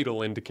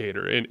vital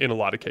indicator in a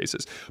lot of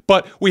cases.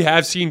 But we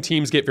have seen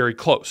teams get very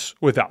close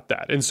without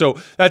that. And so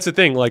that's the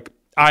thing. Like,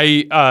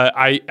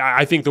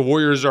 I think the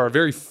Warriors are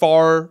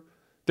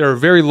they're a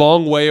very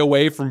long way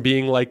away from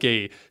being like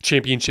a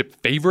championship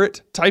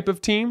favorite type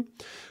of team.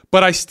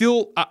 But I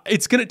still,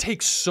 it's going to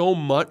take so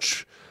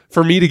much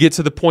for me to get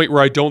to the point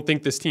where I don't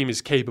think this team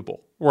is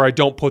capable, where I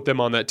don't put them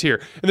on that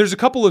tier. And there's a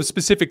couple of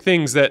specific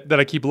things that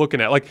I keep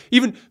looking at. Like,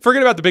 even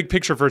forget about the big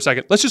picture for a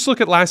second. Let's just look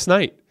at last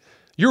night.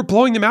 You were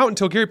blowing them out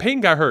until Gary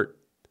Payton got hurt.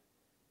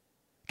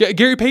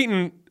 Gary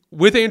Payton,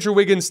 with Andrew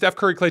Wiggins, Steph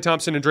Curry, Klay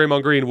Thompson, and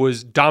Draymond Green,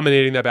 was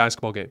dominating that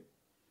basketball game.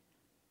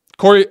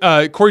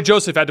 Corey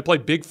Joseph had to play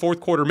big fourth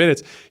quarter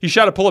minutes. He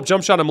shot a pull-up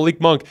jump shot on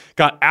Malik Monk,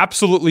 got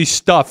absolutely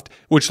stuffed,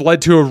 which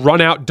led to a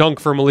run-out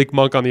dunk for Malik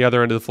Monk on the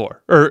other end of the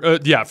floor.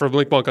 For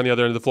Malik Monk on the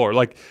other end of the floor.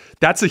 Like,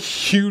 that's a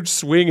huge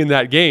swing in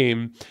that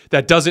game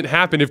that doesn't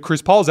happen if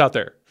Chris Paul's out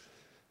there.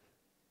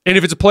 And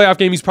if it's a playoff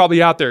game, he's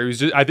probably out there.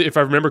 If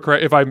I remember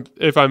correct,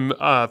 if I'm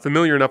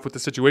familiar enough with the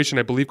situation,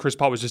 I believe Chris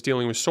Paul was just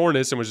dealing with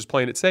soreness and was just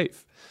playing it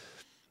safe.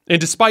 And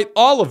despite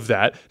all of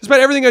that, despite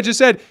everything I just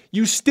said,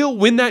 you still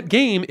win that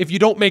game if you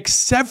don't make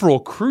several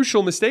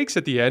crucial mistakes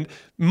at the end,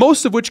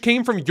 most of which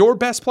came from your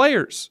best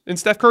players in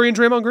Steph Curry and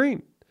Draymond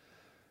Green.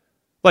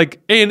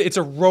 And it's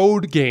a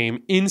road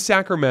game in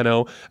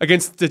Sacramento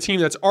against the team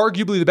that's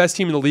arguably the best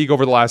team in the league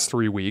over the last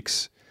 3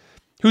 weeks,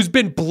 who's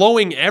been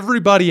blowing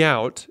everybody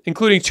out,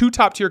 including 2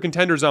 top-tier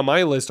contenders on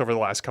my list over the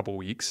last couple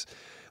weeks.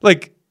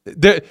 That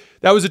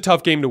was a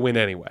tough game to win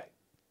anyway.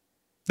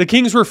 The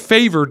Kings were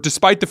favored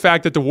despite the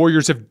fact that the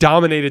Warriors have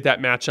dominated that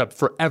matchup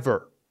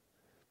forever.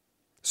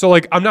 So,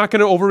 I'm not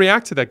going to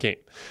overreact to that game.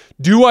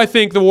 Do I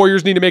think the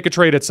Warriors need to make a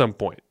trade at some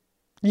point?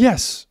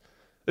 Yes.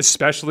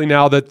 Especially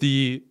now that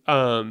the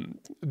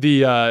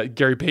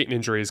Gary Payton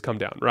injury has come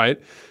down, right?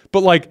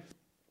 But,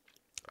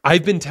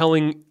 I've been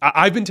telling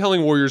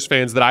Warriors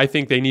fans that I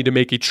think they need to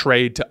make a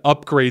trade to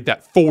upgrade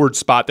that forward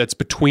spot that's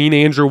between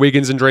Andrew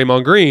Wiggins and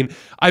Draymond Green.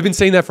 I've been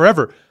saying that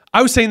forever.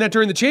 I was saying that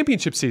during the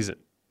championship season.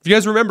 If you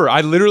guys remember,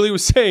 I literally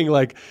was saying,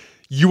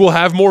 you will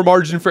have more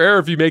margin for error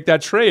if you make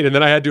that trade. And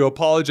then I had to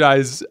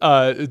apologize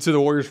to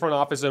the Warriors front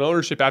office and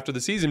ownership after the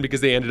season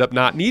because they ended up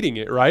not needing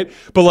it, right?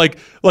 But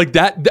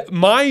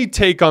my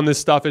take on this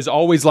stuff is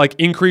always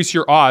increase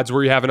your odds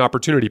where you have an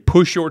opportunity.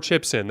 Push your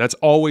chips in. That's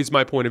always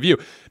my point of view.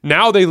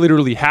 Now they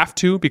literally have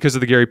to because of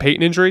the Gary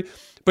Payton injury.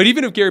 But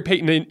even if Gary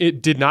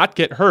Payton did not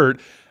get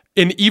hurt,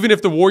 and even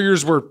if the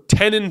Warriors were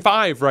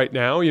 10-5 right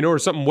now, or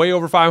something way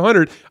over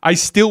 500, I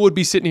still would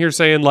be sitting here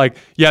saying,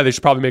 yeah, they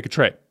should probably make a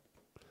trade.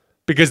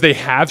 Because they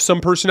have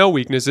some personnel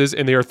weaknesses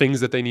and they are things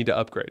that they need to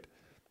upgrade.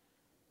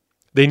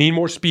 They need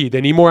more speed.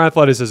 They need more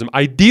athleticism.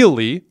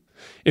 Ideally,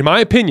 in my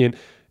opinion,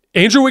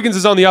 Andrew Wiggins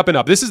is on the up and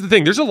up. This is the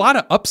thing. There's a lot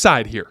of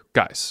upside here,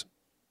 guys.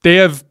 They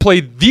have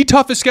played the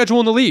toughest schedule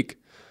in the league.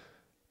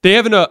 They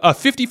have a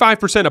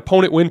 55%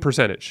 opponent win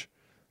percentage.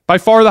 By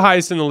far the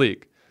highest in the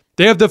league.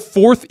 They have the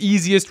 4th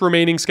easiest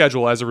remaining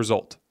schedule as a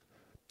result.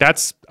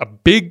 That's a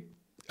big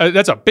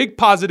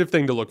positive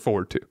thing to look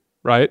forward to,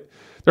 right?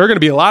 There are going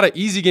to be a lot of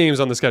easy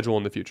games on the schedule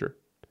in the future.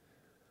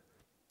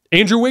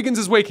 Andrew Wiggins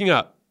is waking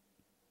up.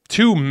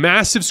 2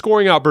 massive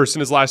scoring outbursts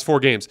in his last 4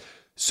 games.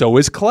 So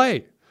is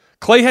Klay.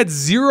 Klay had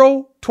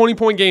 0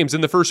 20-point games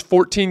in the first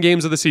 14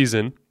 games of the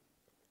season.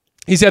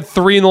 He's had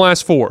 3 in the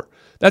last 4.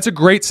 That's a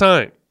great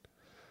sign.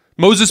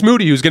 Moses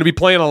Moody, who's going to be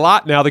playing a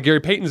lot now that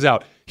Gary Payton's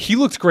out, he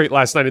looked great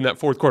last night in that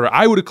fourth quarter.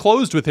 I would have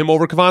closed with him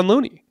over Kevon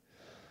Looney.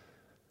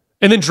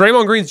 And then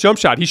Draymond Green's jump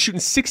shot. He's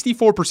shooting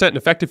 64% in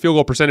effective field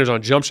goal percentage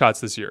on jump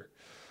shots this year.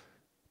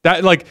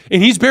 And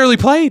he's barely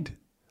played.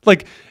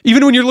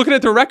 Even when you're looking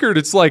at the record,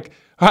 it's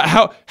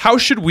how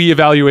should we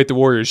evaluate the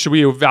Warriors? Should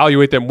we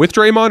evaluate them with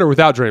Draymond or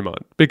without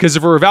Draymond? Because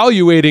if we're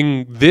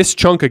evaluating this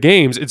chunk of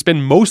games, it's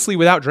been mostly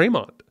without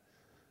Draymond.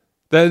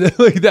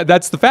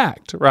 That's the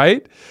fact,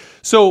 right?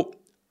 So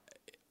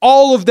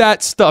all of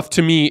that stuff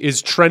to me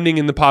is trending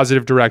in the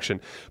positive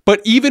direction.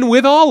 But even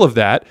with all of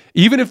that,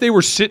 even if they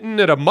were sitting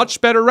at a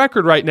much better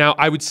record right now,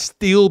 I would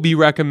still be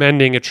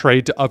recommending a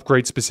trade to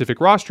upgrade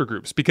specific roster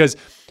groups because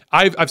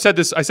I said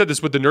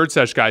this with the Nerd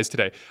Sesh guys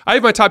today. I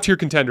have my top tier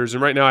contenders,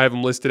 and right now I have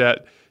them listed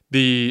at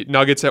the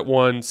Nuggets at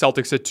 1,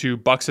 Celtics at 2,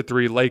 Bucks at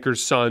 3,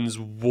 Lakers, Suns,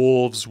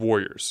 Wolves,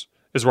 Warriors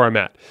is where I'm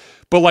at.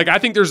 But I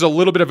think there's a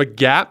little bit of a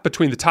gap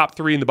between the top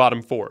 3 and the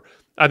bottom 4.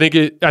 I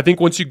think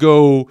once you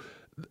go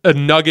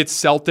Nuggets,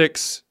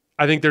 Celtics,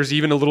 I think there's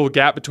even a little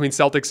gap between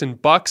Celtics and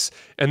Bucks,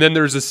 and then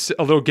there's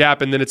a little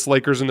gap, and then it's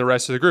Lakers and the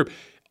rest of the group.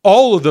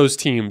 All of those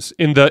teams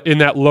in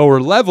that lower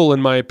level,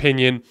 in my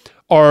opinion,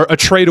 are a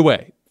trade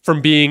away from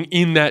being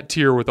in that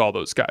tier with all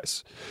those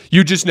guys.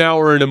 You just now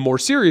are in a more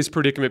serious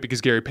predicament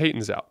because Gary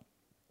Payton's out.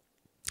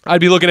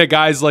 I'd be looking at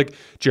guys like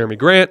Jeremy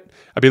Grant.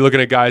 I'd be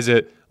looking at guys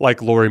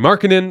like Lauri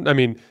Markkanen. I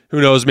mean,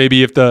 who knows?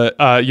 Maybe if the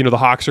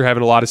Hawks are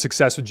having a lot of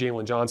success with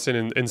Jalen Johnson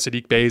and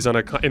Sadiq Bey's in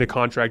a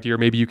contract year,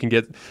 maybe you can.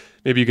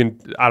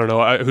 I don't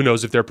know. Who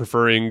knows if they're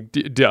preferring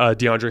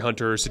DeAndre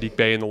Hunter or Sadiq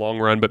Bey in the long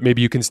run? But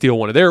maybe you can steal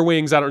one of their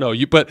wings. I don't know.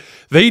 But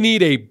they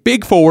need a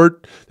big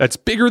forward that's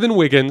bigger than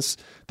Wiggins.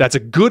 That's a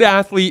good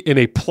athlete and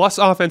a plus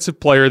offensive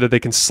player that they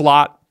can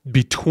slot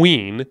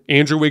between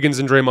Andrew Wiggins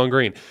and Draymond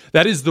Green.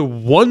 That is the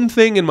one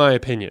thing, in my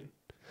opinion,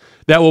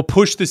 that will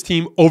push this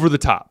team over the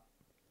top,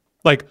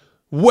 like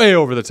way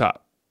over the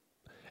top.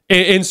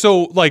 And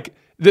so like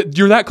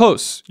you're that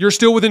close. You're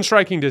still within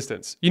striking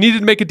distance. You needed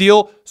to make a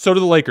deal. So do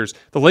the Lakers.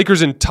 The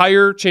Lakers'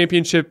 entire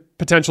championship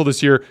potential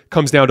this year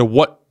comes down to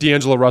what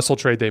D'Angelo Russell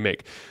trade they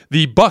make.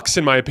 The Bucks,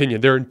 in my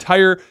opinion, their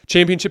entire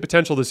championship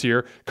potential this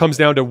year comes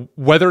down to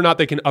whether or not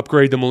they can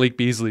upgrade the Malik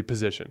Beasley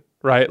position,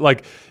 right?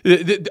 Like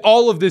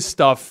all of this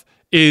stuff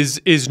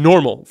is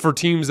normal for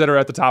teams that are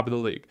at the top of the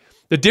league.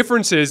 The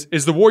difference is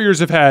the Warriors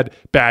have had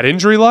bad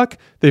injury luck.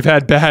 They've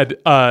had bad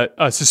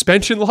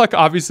suspension luck,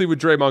 obviously, with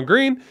Draymond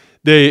Green.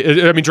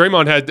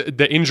 Draymond had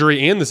the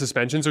injury and the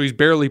suspension, so he's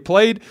barely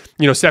played.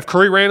 Steph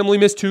Curry randomly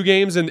missed 2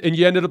 games, and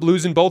you ended up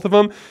losing both of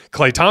them.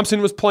 Klay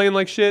Thompson was playing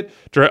like shit.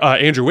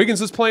 Andrew Wiggins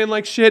was playing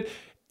like shit,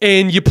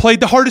 and you played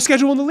the hardest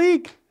schedule in the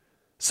league.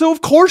 So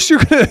of course you're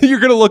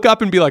gonna look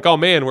up and be like, oh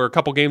man, we're a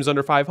couple games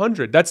under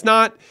 500. That's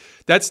not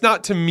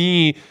to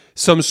me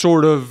some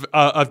sort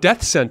of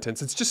death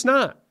sentence. It's just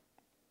not.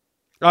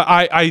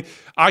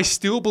 I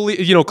still believe,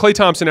 Klay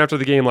Thompson after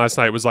the game last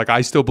night was like,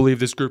 I still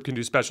believe this group can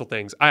do special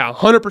things. I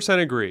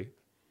 100% agree.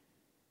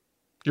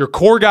 Your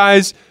core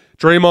guys,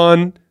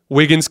 Draymond,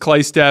 Wiggins,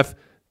 Klay, Steph,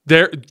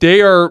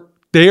 they are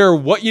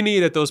what you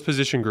need at those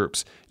position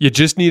groups. You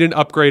just need an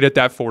upgrade at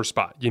that 4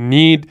 spot. You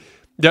need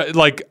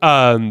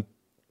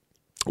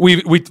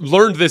we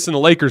learned this in the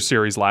Lakers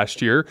series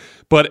last year,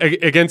 but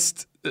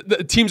against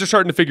the teams are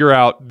starting to figure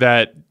out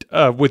that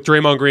with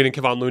Draymond Green and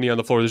Kevon Looney on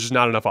the floor, there's just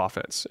not enough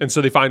offense. And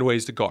so they find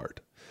ways to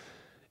guard.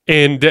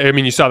 And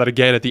you saw that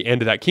again at the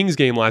end of that Kings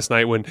game last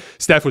night when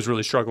Steph was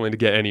really struggling to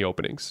get any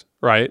openings,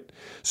 right?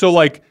 So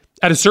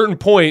at a certain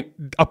point,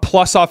 a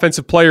plus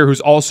offensive player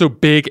who's also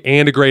big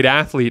and a great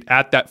athlete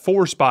at that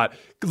 4 spot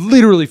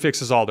literally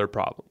fixes all their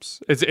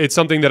problems. It's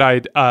something that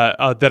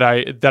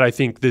I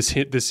think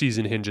this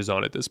season hinges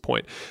on at this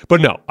point.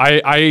 But no,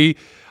 I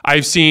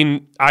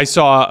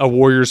saw a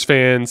Warriors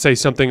fan say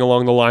something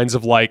along the lines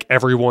of like,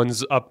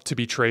 everyone's up to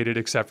be traded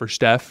except for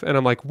Steph. And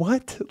I'm like,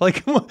 what?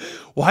 Like,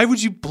 why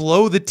would you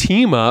blow the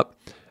team up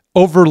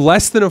over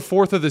less than a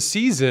fourth of the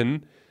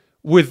season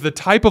with the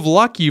type of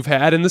luck you've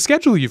had and the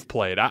schedule you've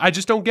played? I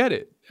just don't get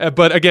it.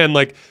 But again,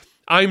 like,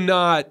 I'm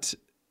not,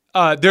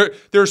 there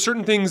are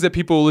certain things that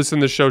people who listen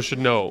to the show should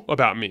know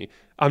about me.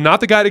 I'm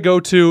not the guy to go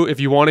to if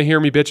you want to hear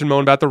me bitch and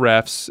moan about the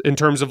refs, in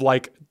terms of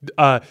like,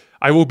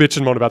 I will bitch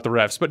and moan about the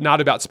refs, but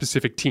not about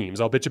specific teams.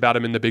 I'll bitch about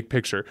them in the big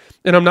picture.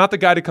 And I'm not the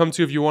guy to come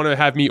to if you want to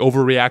have me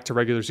overreact to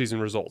regular season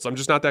results. I'm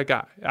just not that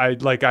guy.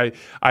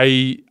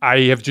 I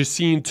have just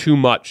seen too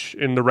much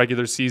in the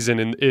regular season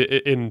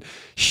in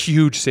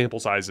huge sample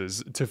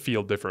sizes to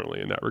feel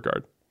differently in that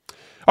regard.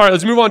 All right,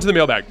 let's move on to the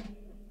mailbag.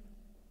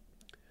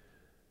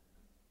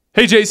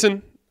 Hey,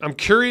 Jason. I'm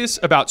curious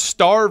about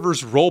star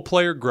versus role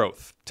player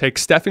growth. Take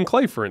Steph and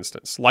Klay, for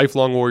instance.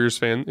 Lifelong Warriors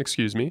fan,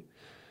 excuse me.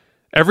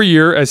 Every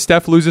year, as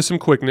Steph loses some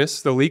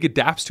quickness, the league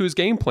adapts to his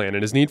game plan,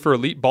 and his need for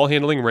elite ball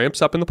handling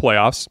ramps up in the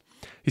playoffs.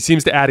 He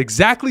seems to add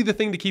exactly the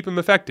thing to keep him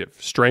effective: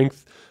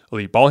 strength,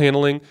 elite ball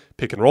handling,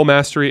 pick and roll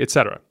mastery,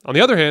 etc. On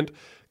the other hand,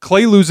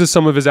 Klay loses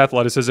some of his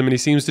athleticism, and he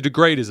seems to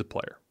degrade as a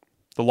player.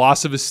 The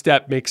loss of his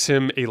step makes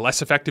him a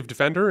less effective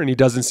defender, and he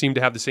doesn't seem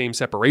to have the same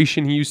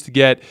separation he used to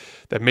get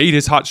that made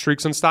his hot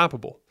streaks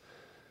unstoppable.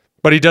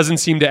 But he doesn't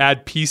seem to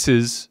add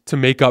pieces to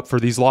make up for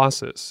these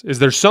losses. Is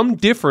there some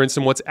difference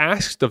in what's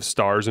asked of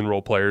stars and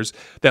role players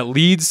that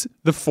leads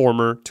the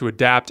former to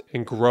adapt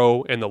and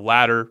grow and the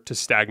latter to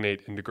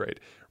stagnate and degrade?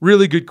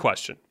 Really good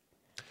question.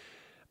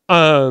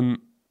 I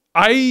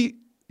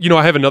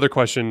have another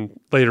question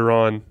later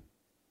on.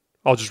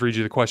 I'll just read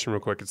you the question real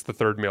quick. It's the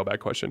third mailbag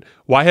question.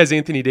 Why has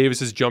Anthony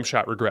Davis's jump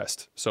shot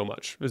regressed so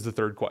much is the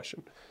third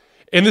question.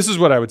 And this is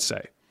what I would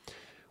say.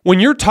 When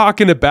you're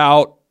talking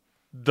about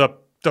the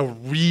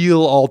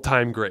real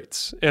all-time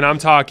greats, and I'm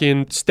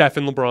talking Steph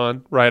and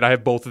LeBron, right? I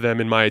have both of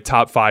them in my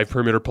top 5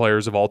 perimeter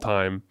players of all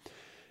time.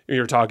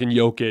 You're talking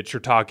Jokic,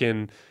 you're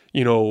talking,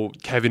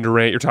 Kevin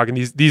Durant, you're talking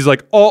these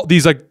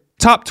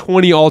top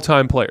 20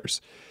 all-time players.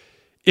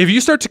 If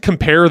you start to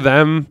compare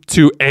them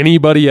to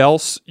anybody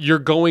else, you're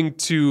going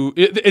to,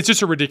 it's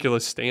just a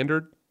ridiculous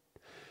standard.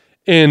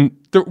 And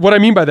what I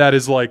mean by that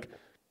is like,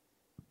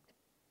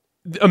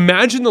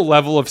 imagine the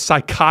level of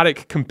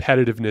psychotic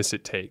competitiveness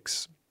it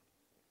takes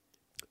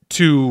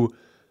to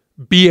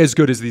be as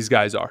good as these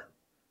guys are.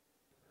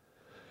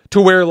 To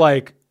where,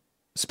 like,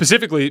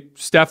 specifically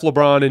Steph,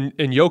 LeBron,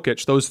 and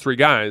Jokic, those 3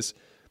 guys,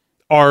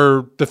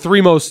 are the 3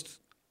 most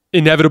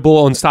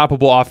inevitable,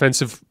 unstoppable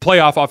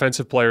playoff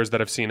offensive players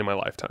that I've seen in my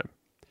lifetime.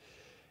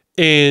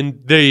 And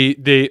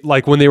they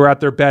like when they were at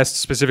their best,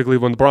 specifically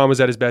when LeBron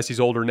was at his best, he's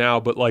older now,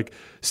 but like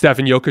Steph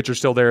and Jokic are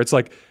still there. It's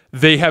like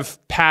they have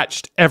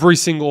patched every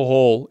single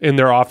hole in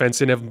their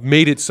offense and have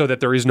made it so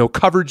that there is no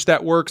coverage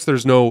that works.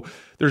 There's no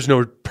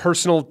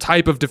personal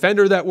type of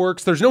defender that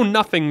works. There's no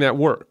nothing that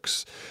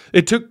works.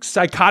 It took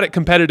psychotic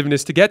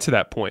competitiveness to get to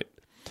that point.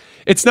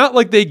 It's not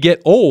like they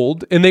get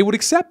old and they would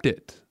accept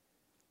it.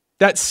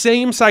 That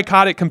same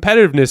psychotic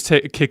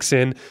competitiveness kicks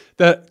in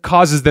that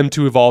causes them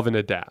to evolve and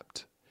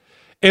adapt.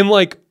 And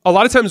like a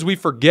lot of times we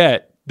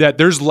forget that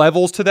there's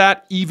levels to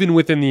that even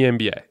within the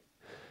NBA.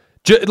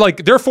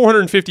 Like, there are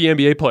 450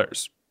 NBA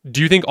players.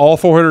 Do you think all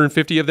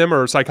 450 of them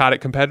are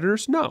psychotic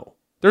competitors? No.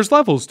 There's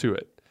levels to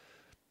it.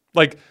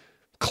 Like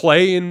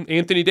Clay and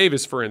Anthony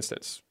Davis, for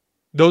instance.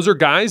 Those are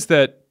guys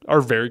that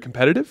are very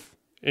competitive,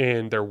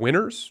 and they're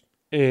winners,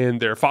 and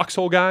they're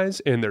foxhole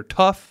guys, and they're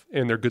tough,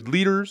 and they're good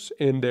leaders,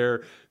 and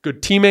they're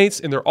good teammates,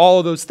 and they're all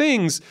of those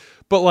things.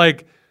 But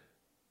like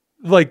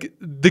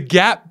the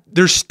gap,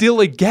 there's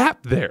still a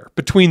gap there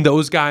between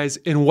those guys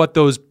and what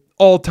those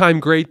all-time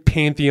great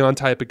pantheon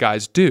type of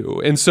guys do.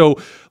 And so,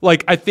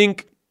 like, I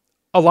think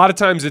a lot of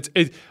times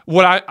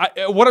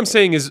what I'm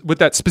saying is, with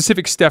that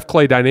specific Steph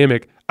Clay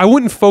dynamic, I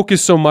wouldn't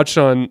focus so much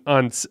on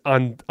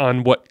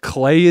what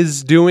Clay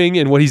is doing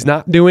and what he's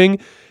not doing,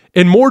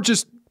 and more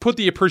just put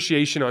the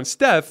appreciation on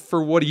Steph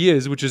for what he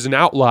is, which is an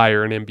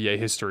outlier in NBA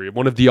history,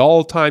 one of the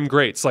all-time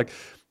greats. Like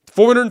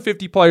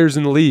 450 players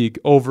in the league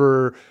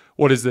over,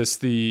 what is this?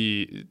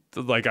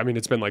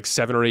 It's been like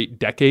 7 or 8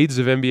 decades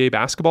of NBA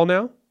basketball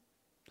now.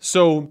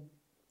 So,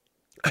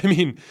 I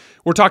mean,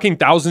 we're talking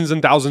thousands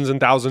and thousands and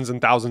thousands and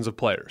thousands of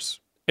players.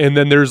 And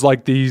then there's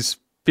like these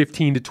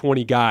 15 to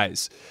 20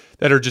 guys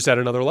that are just at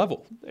another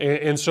level.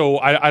 And so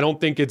I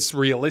don't think it's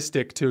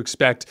realistic to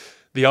expect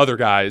the other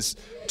guys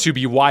to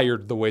be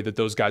wired the way that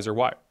those guys are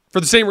wired. For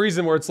the same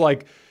reason where it's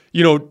like,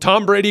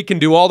 Tom Brady can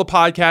do all the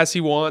podcasts he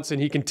wants,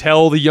 and he can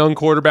tell the young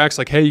quarterbacks,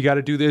 like, hey, you got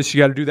to do this,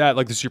 you got to do that,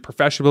 like, this is your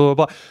profession, blah,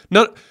 blah,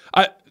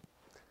 blah.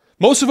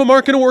 Most of them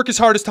aren't going to work as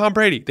hard as Tom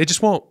Brady. They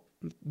just won't.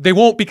 They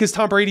won't, because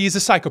Tom Brady is a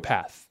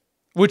psychopath,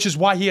 which is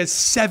why he has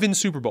 7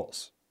 Super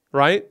Bowls,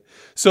 right?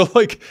 So,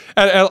 like,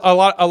 a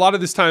lot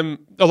of this time,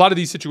 a lot of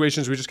these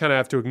situations, we just kind of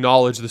have to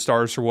acknowledge the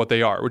stars for what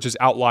they are, which is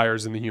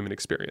outliers in the human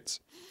experience.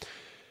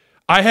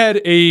 I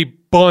had a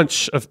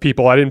bunch of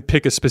people, I didn't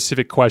pick a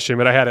specific question,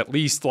 but I had at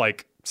least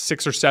like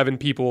 6 or 7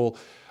 people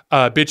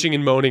bitching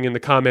and moaning in the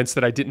comments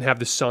that I didn't have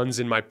the Suns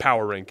in my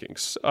power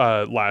rankings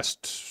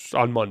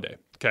on Monday.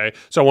 Okay,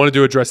 so I wanted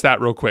to address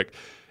that real quick.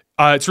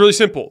 It's really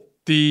simple.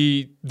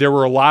 There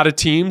were a lot of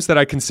teams that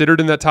I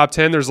considered in that top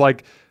 10. There's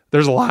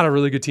a lot of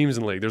really good teams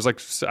in the league. There's like,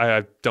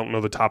 I don't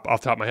know the top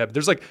off the top of my head, but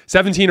there's like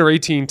 17 or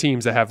 18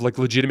 teams that have like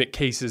legitimate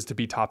cases to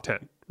be top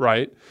 10,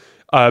 right?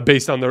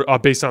 Based on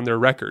their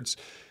records.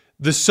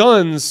 The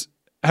Suns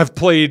have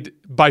played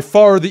by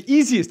far the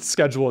easiest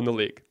schedule in the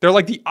league. They're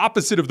like the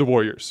opposite of the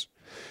Warriors.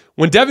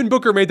 When Devin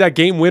Booker made that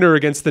game winner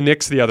against the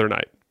Knicks the other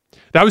night,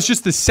 that was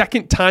just the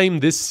second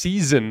time this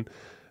season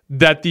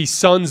that the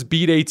Suns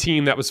beat a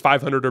team that was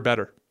 500 or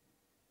better.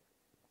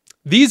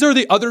 These are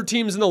the other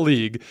teams in the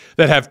league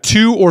that have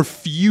 2 or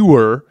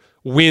fewer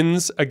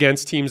wins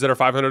against teams that are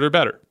 500 or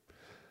better.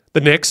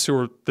 The Knicks, who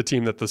are the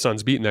team that the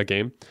Suns beat in that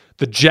game,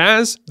 the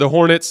Jazz, the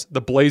Hornets, the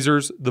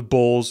Blazers, the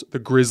Bulls, the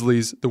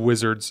Grizzlies, the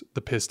Wizards,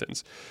 the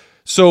Pistons.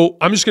 So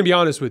I'm just going to be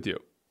honest with you.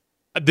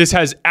 This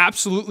has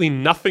absolutely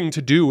nothing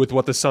to do with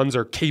what the Suns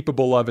are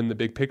capable of in the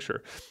big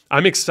picture.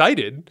 I'm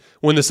excited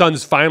when the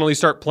Suns finally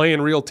start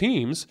playing real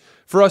teams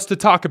for us to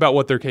talk about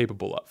what they're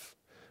capable of.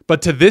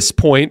 But to this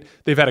point,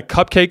 they've had a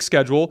cupcake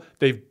schedule.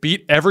 They've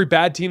beat every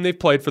bad team they've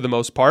played for the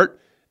most part,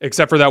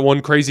 except for that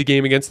one crazy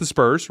game against the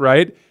Spurs,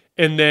 right?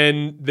 And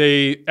then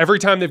every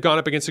time they've gone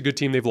up against a good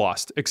team, they've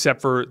lost,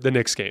 except for the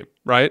Knicks game,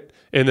 right?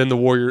 And then the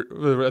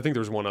I think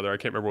there was one other. I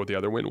can't remember what the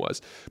other win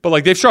was. But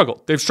like, they've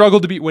struggled. They've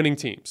struggled to beat winning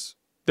teams.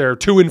 They're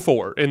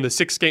 2-4 in the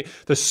 6 game.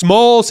 The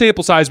small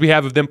sample size we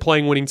have of them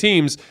playing winning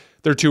teams,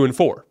 they're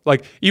 2-4.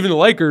 Like, even the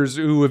Lakers,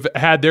 who have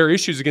had their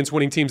issues against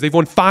winning teams, they've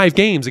won 5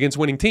 games against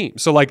winning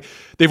teams. So like,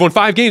 they've won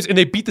 5 games and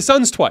they beat the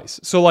Suns twice.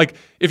 So like,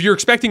 if you're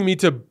expecting me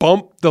to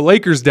bump the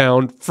Lakers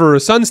down for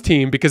a Suns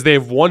team because they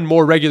have 1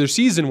 more regular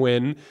season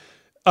win,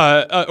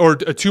 or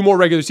 2 more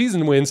regular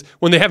season wins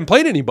when they haven't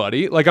played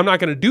anybody, like, I'm not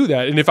going to do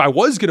that. And if I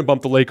was going to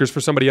bump the Lakers for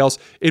somebody else,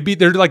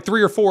 there'd like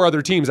 3 or 4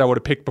 other teams I would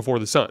have picked before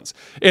the Suns.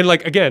 And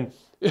like, again,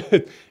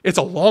 it's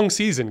a long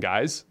season,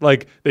 guys.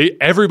 Like,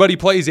 everybody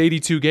plays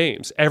 82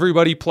 games.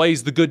 Everybody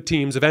plays the good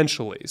teams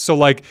eventually. So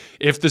like,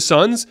 if the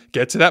Suns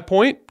get to that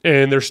point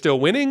and they're still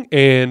winning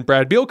and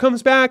Brad Beal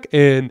comes back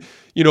and,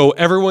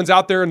 everyone's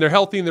out there and they're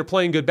healthy and they're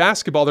playing good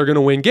basketball, they're going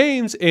to win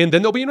games, and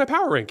then they'll be in my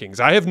power rankings.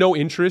 I have no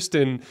interest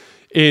in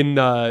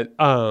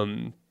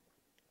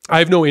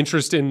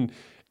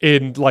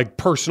like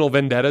personal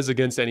vendettas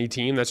against any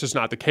team. That's just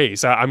not the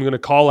case. I'm going to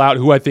call out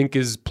who I think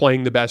is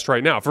playing the best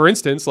right now. For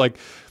instance, like,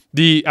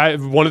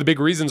 one of the big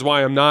reasons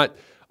why I'm not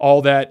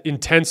all that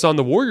intense on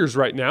the Warriors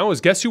right now is,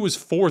 guess who was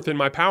 4th in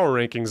my power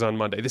rankings on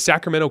Monday? The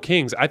Sacramento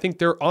Kings. I think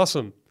they're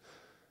awesome.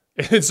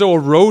 And so a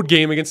road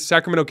game against the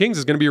Sacramento Kings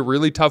is going to be a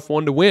really tough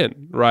one to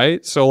win,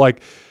 right? So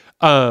like,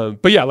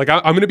 but yeah, like,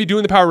 I'm going to be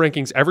doing the power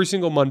rankings every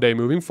single Monday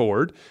moving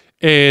forward.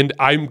 And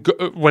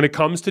when it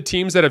comes to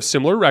teams that have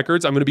similar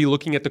records, I'm going to be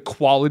looking at the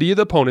quality of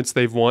the opponents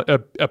they've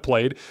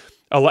played.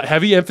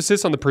 heavy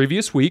emphasis on the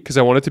previous week because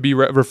I want it to be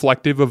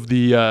reflective of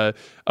the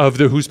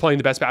who's playing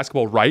the best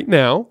basketball right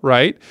now,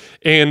 right?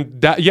 And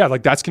that's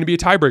going to be a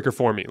tiebreaker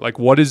for me. Like,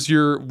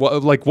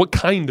 what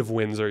kind of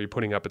wins are you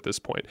putting up at this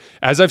point?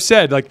 As I've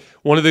said, like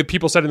one of the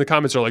people said in the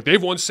comments are like,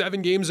 they've won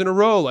 7 games in a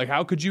row. Like,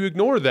 how could you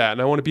ignore that?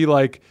 And I want to be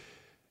like,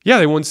 yeah,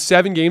 they won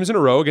 7 games in a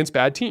row against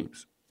bad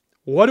teams.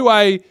 What do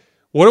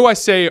I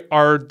say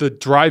are the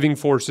driving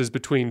forces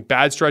between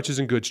bad stretches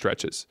and good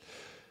stretches?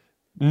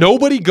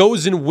 Nobody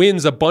goes and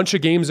wins a bunch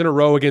of games in a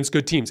row against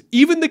good teams.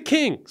 Even the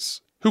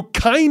Kings, who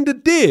kind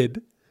of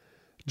did,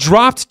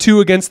 dropped 2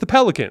 against the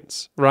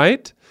Pelicans,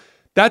 right?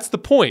 That's the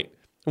point.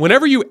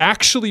 Whenever you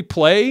actually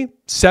play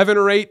 7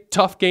 or 8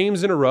 tough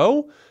games in a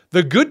row,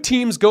 the good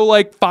teams go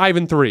like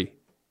 5-3.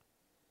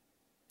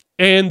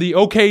 And the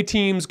okay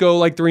teams go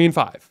like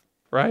 3-5,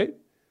 right?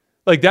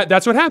 Like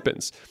that's what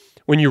happens.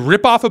 When you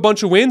rip off a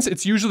bunch of wins,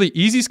 it's usually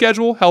easy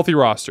schedule, healthy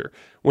roster.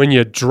 When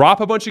you drop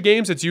a bunch of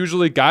games, it's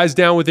usually guys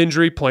down with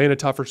injury playing a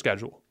tougher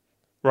schedule,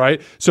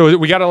 right? So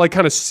we got to like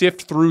kind of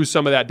sift through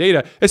some of that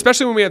data,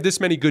 especially when we have this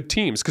many good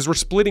teams because we're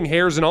splitting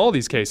hairs in all of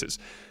these cases.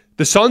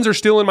 The Suns are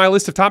still in my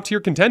list of top-tier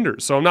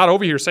contenders, so I'm not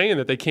over here saying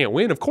that they can't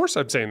win. Of course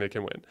I'm saying they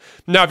can win.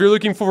 Now, if you're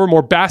looking for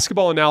more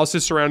basketball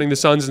analysis surrounding the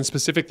Suns and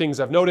specific things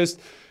I've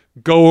noticed,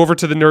 go over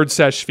to the Nerd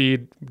Sesh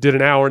feed. Did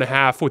an hour and a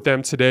half with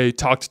them today.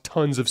 Talked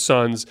tons of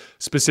Suns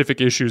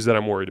specific issues that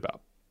I'm worried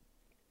about.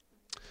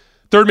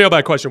 Third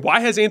mailbag question.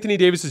 Why has Anthony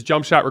Davis's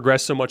jump shot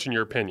regressed so much in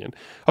your opinion?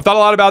 I've thought a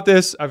lot about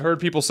this. I've heard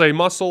people say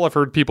muscle. I've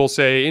heard people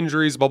say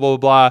injuries, blah, blah,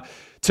 blah, blah.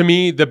 To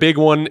me, the big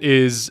one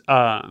is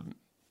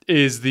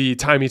the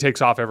time he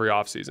takes off every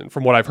offseason.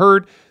 From what I've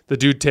heard, the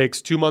dude takes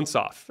 2 months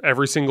off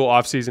every single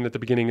offseason at the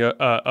beginning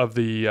of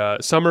the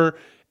summer.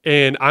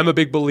 And I'm a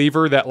big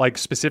believer that, like,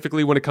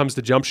 specifically when it comes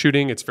to jump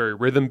shooting, it's very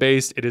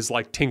rhythm-based. It is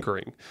like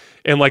tinkering.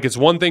 And, like, it's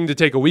one thing to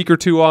take a week or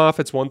 2 off.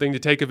 It's one thing to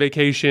take a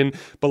vacation.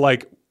 But,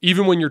 like,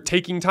 even when you're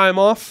taking time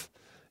off,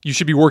 you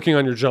should be working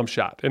on your jump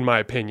shot, in my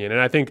opinion. And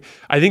I think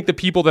the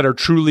people that are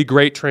truly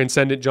great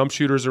transcendent jump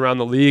shooters around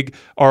the league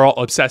are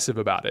all obsessive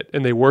about it.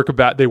 And they work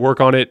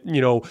on it.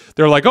 You know,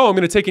 they're like, oh, I'm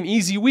going to take an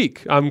easy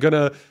week. I'm going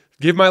to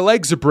give my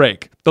legs a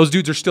break. Those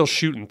dudes are still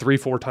shooting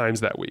 3-4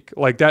 times that week.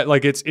 Like that,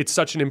 like it's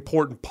such an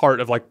important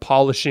part of like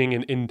polishing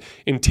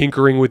and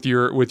tinkering with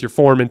your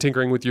form and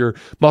tinkering with your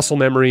muscle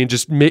memory and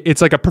just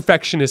it's like a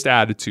perfectionist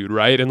attitude,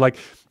 right? And like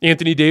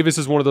Anthony Davis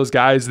is one of those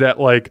guys that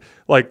like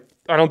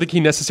I don't think he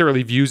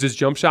necessarily views his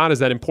jump shot as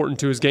that important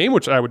to his game,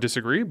 which I would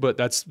disagree, but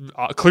that's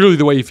clearly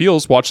the way he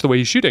feels. Watch the way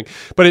he's shooting.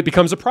 But it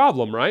becomes a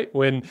problem, right?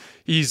 When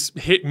he's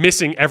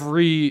missing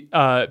every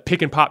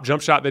pick and pop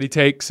jump shot that he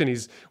takes,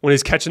 and when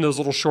he's catching those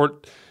little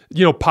short,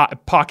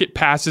 pocket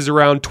passes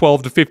around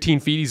 12 to 15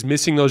 feet, he's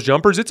missing those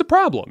jumpers. It's a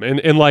problem.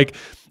 And like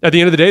at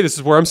the end of the day, this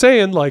is where I'm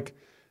saying, like,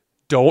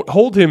 don't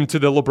hold him to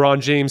the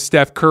LeBron James,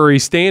 Steph Curry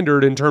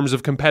standard in terms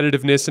of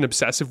competitiveness and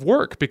obsessive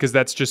work, because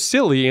that's just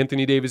silly.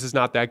 Anthony Davis is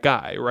not that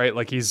guy, right?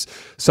 Like he's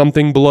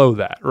something below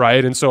that,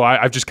 right? And so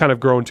I've just kind of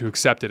grown to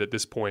accept it at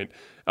this point,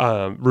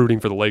 rooting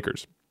for the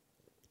Lakers.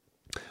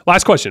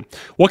 Last question.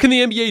 What can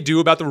the NBA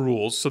do about the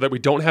rules so that we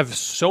don't have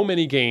so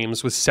many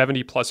games with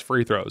 70-plus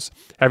free throws?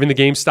 Having the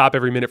game stop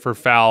every minute for a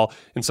foul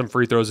and some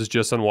free throws is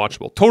just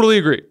unwatchable. Totally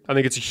agree. I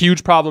think it's a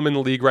huge problem in the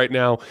league right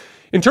now.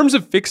 In terms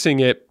of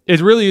fixing it,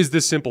 it really is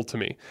this simple to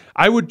me.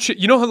 I would,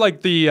 how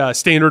like the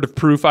standard of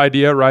proof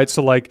idea, right?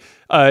 So like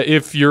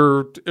if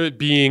you're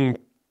being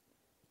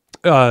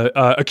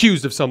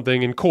accused of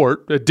something in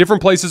court, at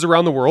different places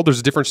around the world,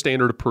 there's a different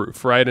standard of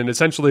proof, right? And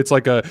essentially it's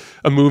like a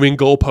moving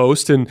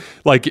goalpost, and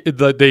like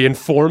they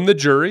inform the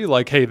jury,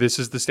 like, hey, this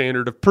is the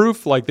standard of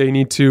proof. Like they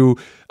need to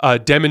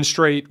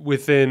demonstrate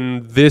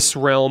within this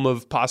realm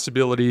of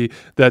possibility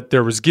that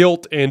there was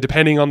guilt, and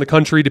depending on the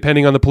country,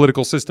 depending on the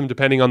political system,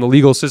 depending on the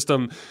legal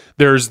system,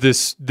 there's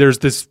this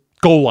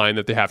goal line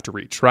that they have to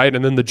reach, right?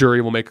 And then the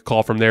jury will make a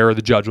call from there, or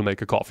the judge will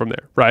make a call from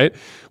there, right?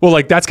 Well,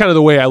 like that's kind of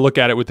the way I look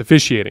at it with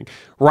officiating.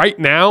 Right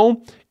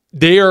now,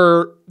 they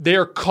are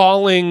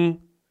calling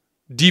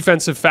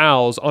defensive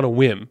fouls on a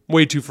whim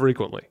way too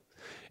frequently.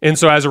 And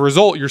so as a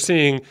result, you're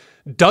seeing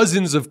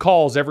dozens of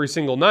calls every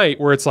single night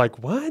where it's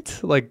like, what?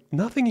 Like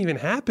nothing even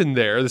happened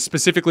there.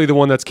 Specifically, the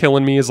one that's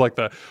killing me is like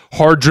the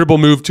hard dribble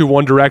move to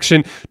one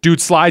direction. Dude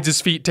slides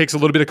his feet, takes a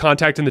little bit of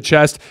contact in the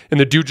chest,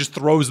 and the dude just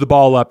throws the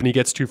ball up and he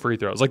gets 2 free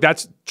throws. Like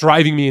that's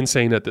driving me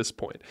insane at this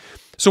point.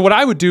 So what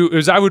I would do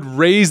is I would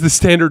raise the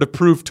standard of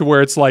proof to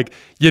where it's like,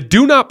 you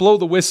do not blow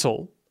the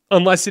whistle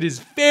unless it is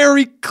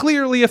very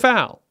clearly a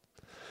foul.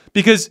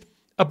 Because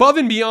above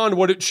and beyond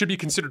what it should be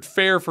considered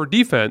fair for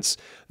defense,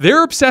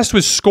 they're obsessed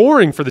with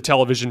scoring for the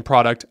television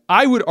product.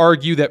 I would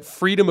argue that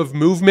freedom of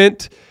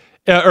movement,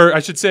 or I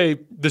should say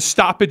the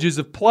stoppages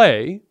of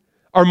play,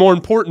 are more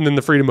important than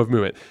the freedom of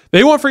movement.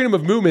 They want freedom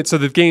of movement so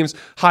that the game's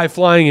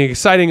high-flying and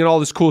exciting and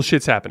all this cool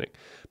shit's happening.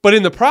 But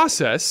in the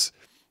process,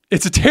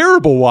 it's a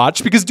terrible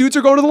watch because dudes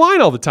are going to the line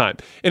all the time.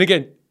 And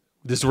again,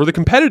 this is where the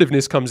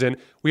competitiveness comes in.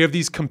 We have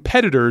these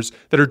competitors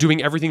that are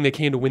doing everything they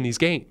can to win these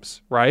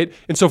games, right?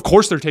 And so, of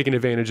course, they're taking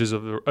advantage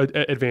of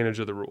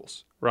the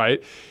rules,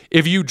 right?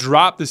 If you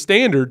drop the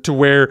standard to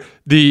where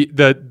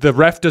the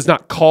ref does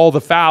not call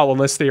the foul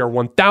unless they are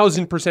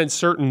 1,000%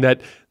 certain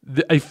that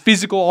a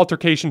physical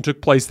altercation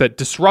took place that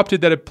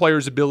disrupted that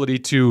player's ability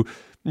to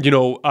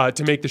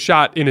make the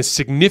shot in a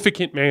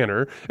significant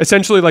manner,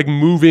 essentially like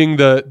moving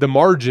the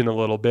margin a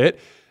little bit,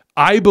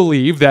 I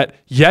believe that,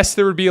 yes,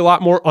 there would be a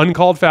lot more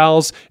uncalled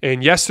fouls,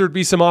 and yes, there'd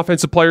be some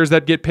offensive players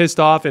that get pissed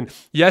off, and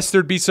yes,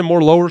 there'd be some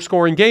more lower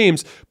scoring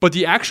games, but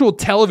the actual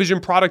television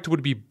product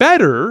would be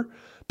better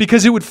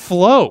because it would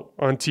flow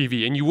on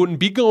TV and you wouldn't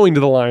be going to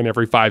the line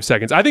every 5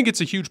 seconds. I think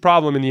it's a huge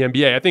problem in the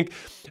NBA. I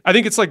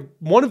think it's like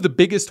one of the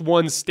biggest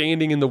ones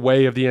standing in the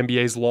way of the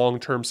NBA's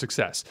long-term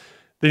success.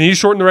 They need to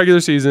shorten the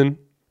regular season,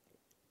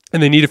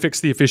 and they need to fix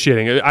the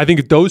officiating. I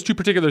think those two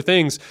particular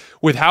things,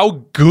 with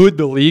how good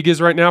the league is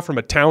right now from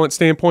a talent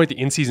standpoint, the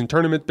in-season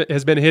tournament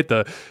has been a hit,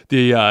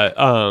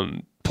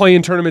 the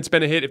play-in tournament's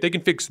been a hit. If they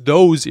can fix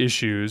those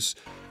issues,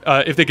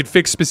 if they could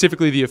fix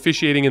specifically the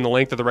officiating and the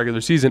length of the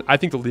regular season, I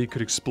think the league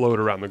could explode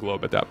around the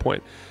globe at that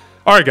point.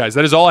 All right, guys,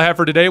 that is all I have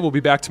for today. We'll be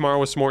back tomorrow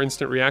with some more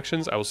instant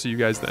reactions. I will see you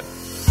guys then.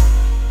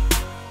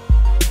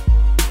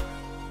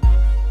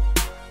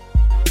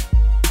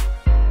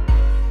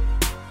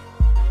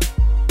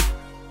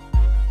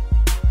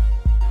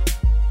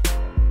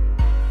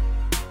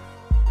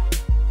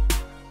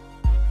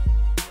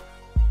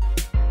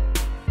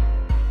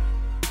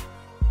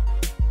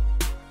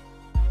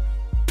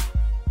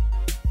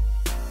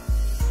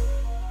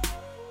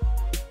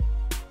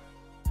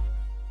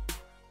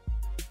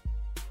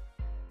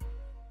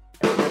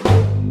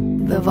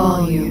 The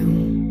volume.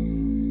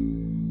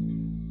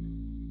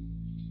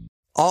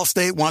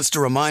 Allstate wants to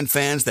remind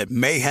fans that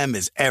mayhem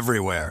is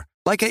everywhere,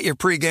 like at your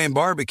pregame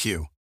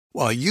barbecue.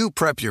 While you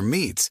prep your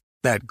meats,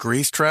 that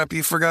grease trap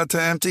you forgot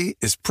to empty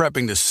is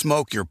prepping to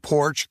smoke your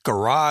porch,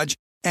 garage,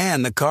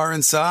 and the car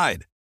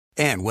inside.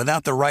 And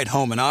without the right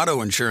home and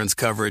auto insurance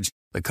coverage,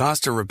 the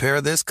cost to repair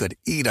this could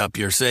eat up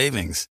your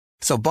savings.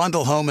 So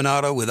bundle home and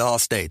auto with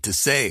Allstate to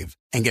save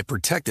and get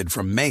protected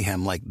from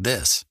mayhem like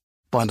this.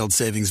 Bundled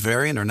savings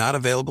vary and are not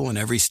available in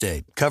every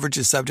state. Coverage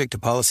is subject to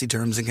policy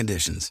terms and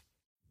conditions.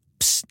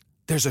 Psst,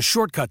 there's a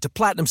shortcut to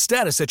platinum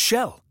status at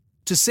Shell.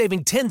 To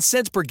saving 10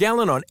 cents per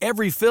gallon on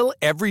every fill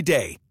every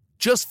day.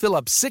 Just fill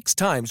up 6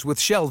 times with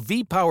Shell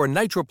V-Power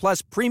Nitro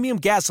Plus Premium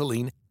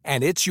Gasoline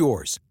and it's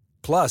yours.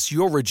 Plus,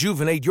 you'll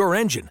rejuvenate your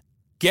engine.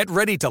 Get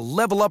ready to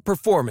level up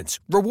performance,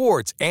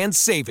 rewards, and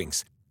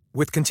savings.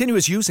 With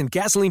continuous use in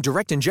gasoline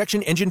direct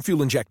injection engine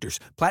fuel injectors,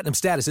 platinum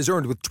status is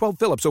earned with 12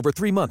 fill-ups over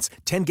 3 months,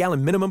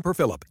 10-gallon minimum per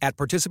fill-up at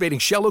participating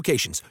Shell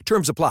locations.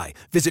 Terms apply.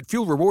 Visit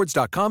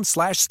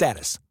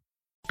fuelrewards.com/status.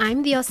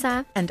 I'm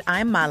Diosa. And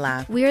I'm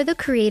Mala. We are the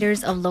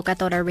creators of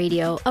Locatora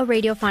Radio, a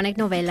radiophonic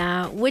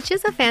novela, which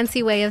is a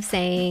fancy way of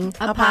saying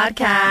a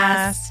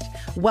podcast.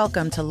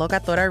 Welcome to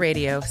Locatora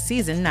Radio,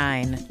 Season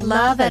 9.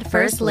 Love at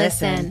first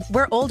listen.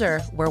 We're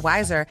older, we're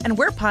wiser, and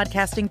we're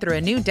podcasting through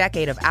a new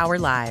decade of our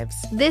lives.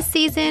 This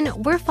season,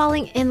 we're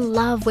falling in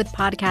love with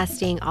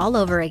podcasting all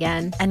over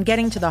again. And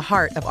getting to the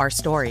heart of our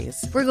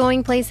stories. We're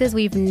going places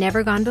we've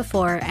never gone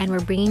before, and we're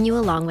bringing you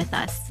along with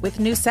us. With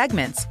new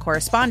segments,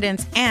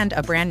 correspondence, and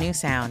a brand new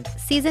sound.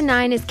 Season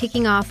 9 is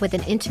kicking off with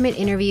an intimate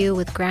interview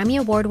with Grammy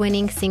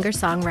Award-winning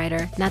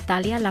singer-songwriter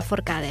Natalia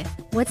Lafourcade.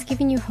 What's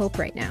giving you hope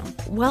right now?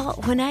 Well,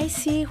 when I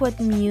see what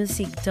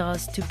music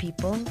does to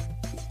people,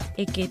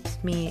 it gives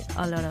me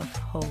a lot of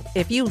hope.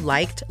 If you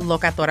liked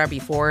Locatora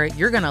before,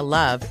 you're going to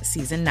love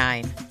Season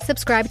 9.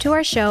 Subscribe to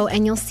our show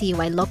and you'll see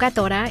why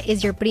Locatora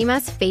is your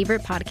prima's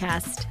favorite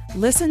podcast.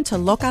 Listen to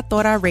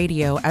Locatora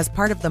Radio as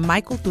part of the My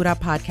Cultura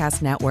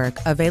Podcast Network,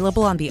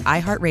 available on the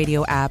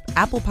iHeartRadio app,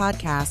 Apple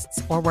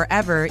Podcasts, or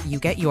wherever you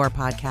get your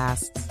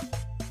podcasts.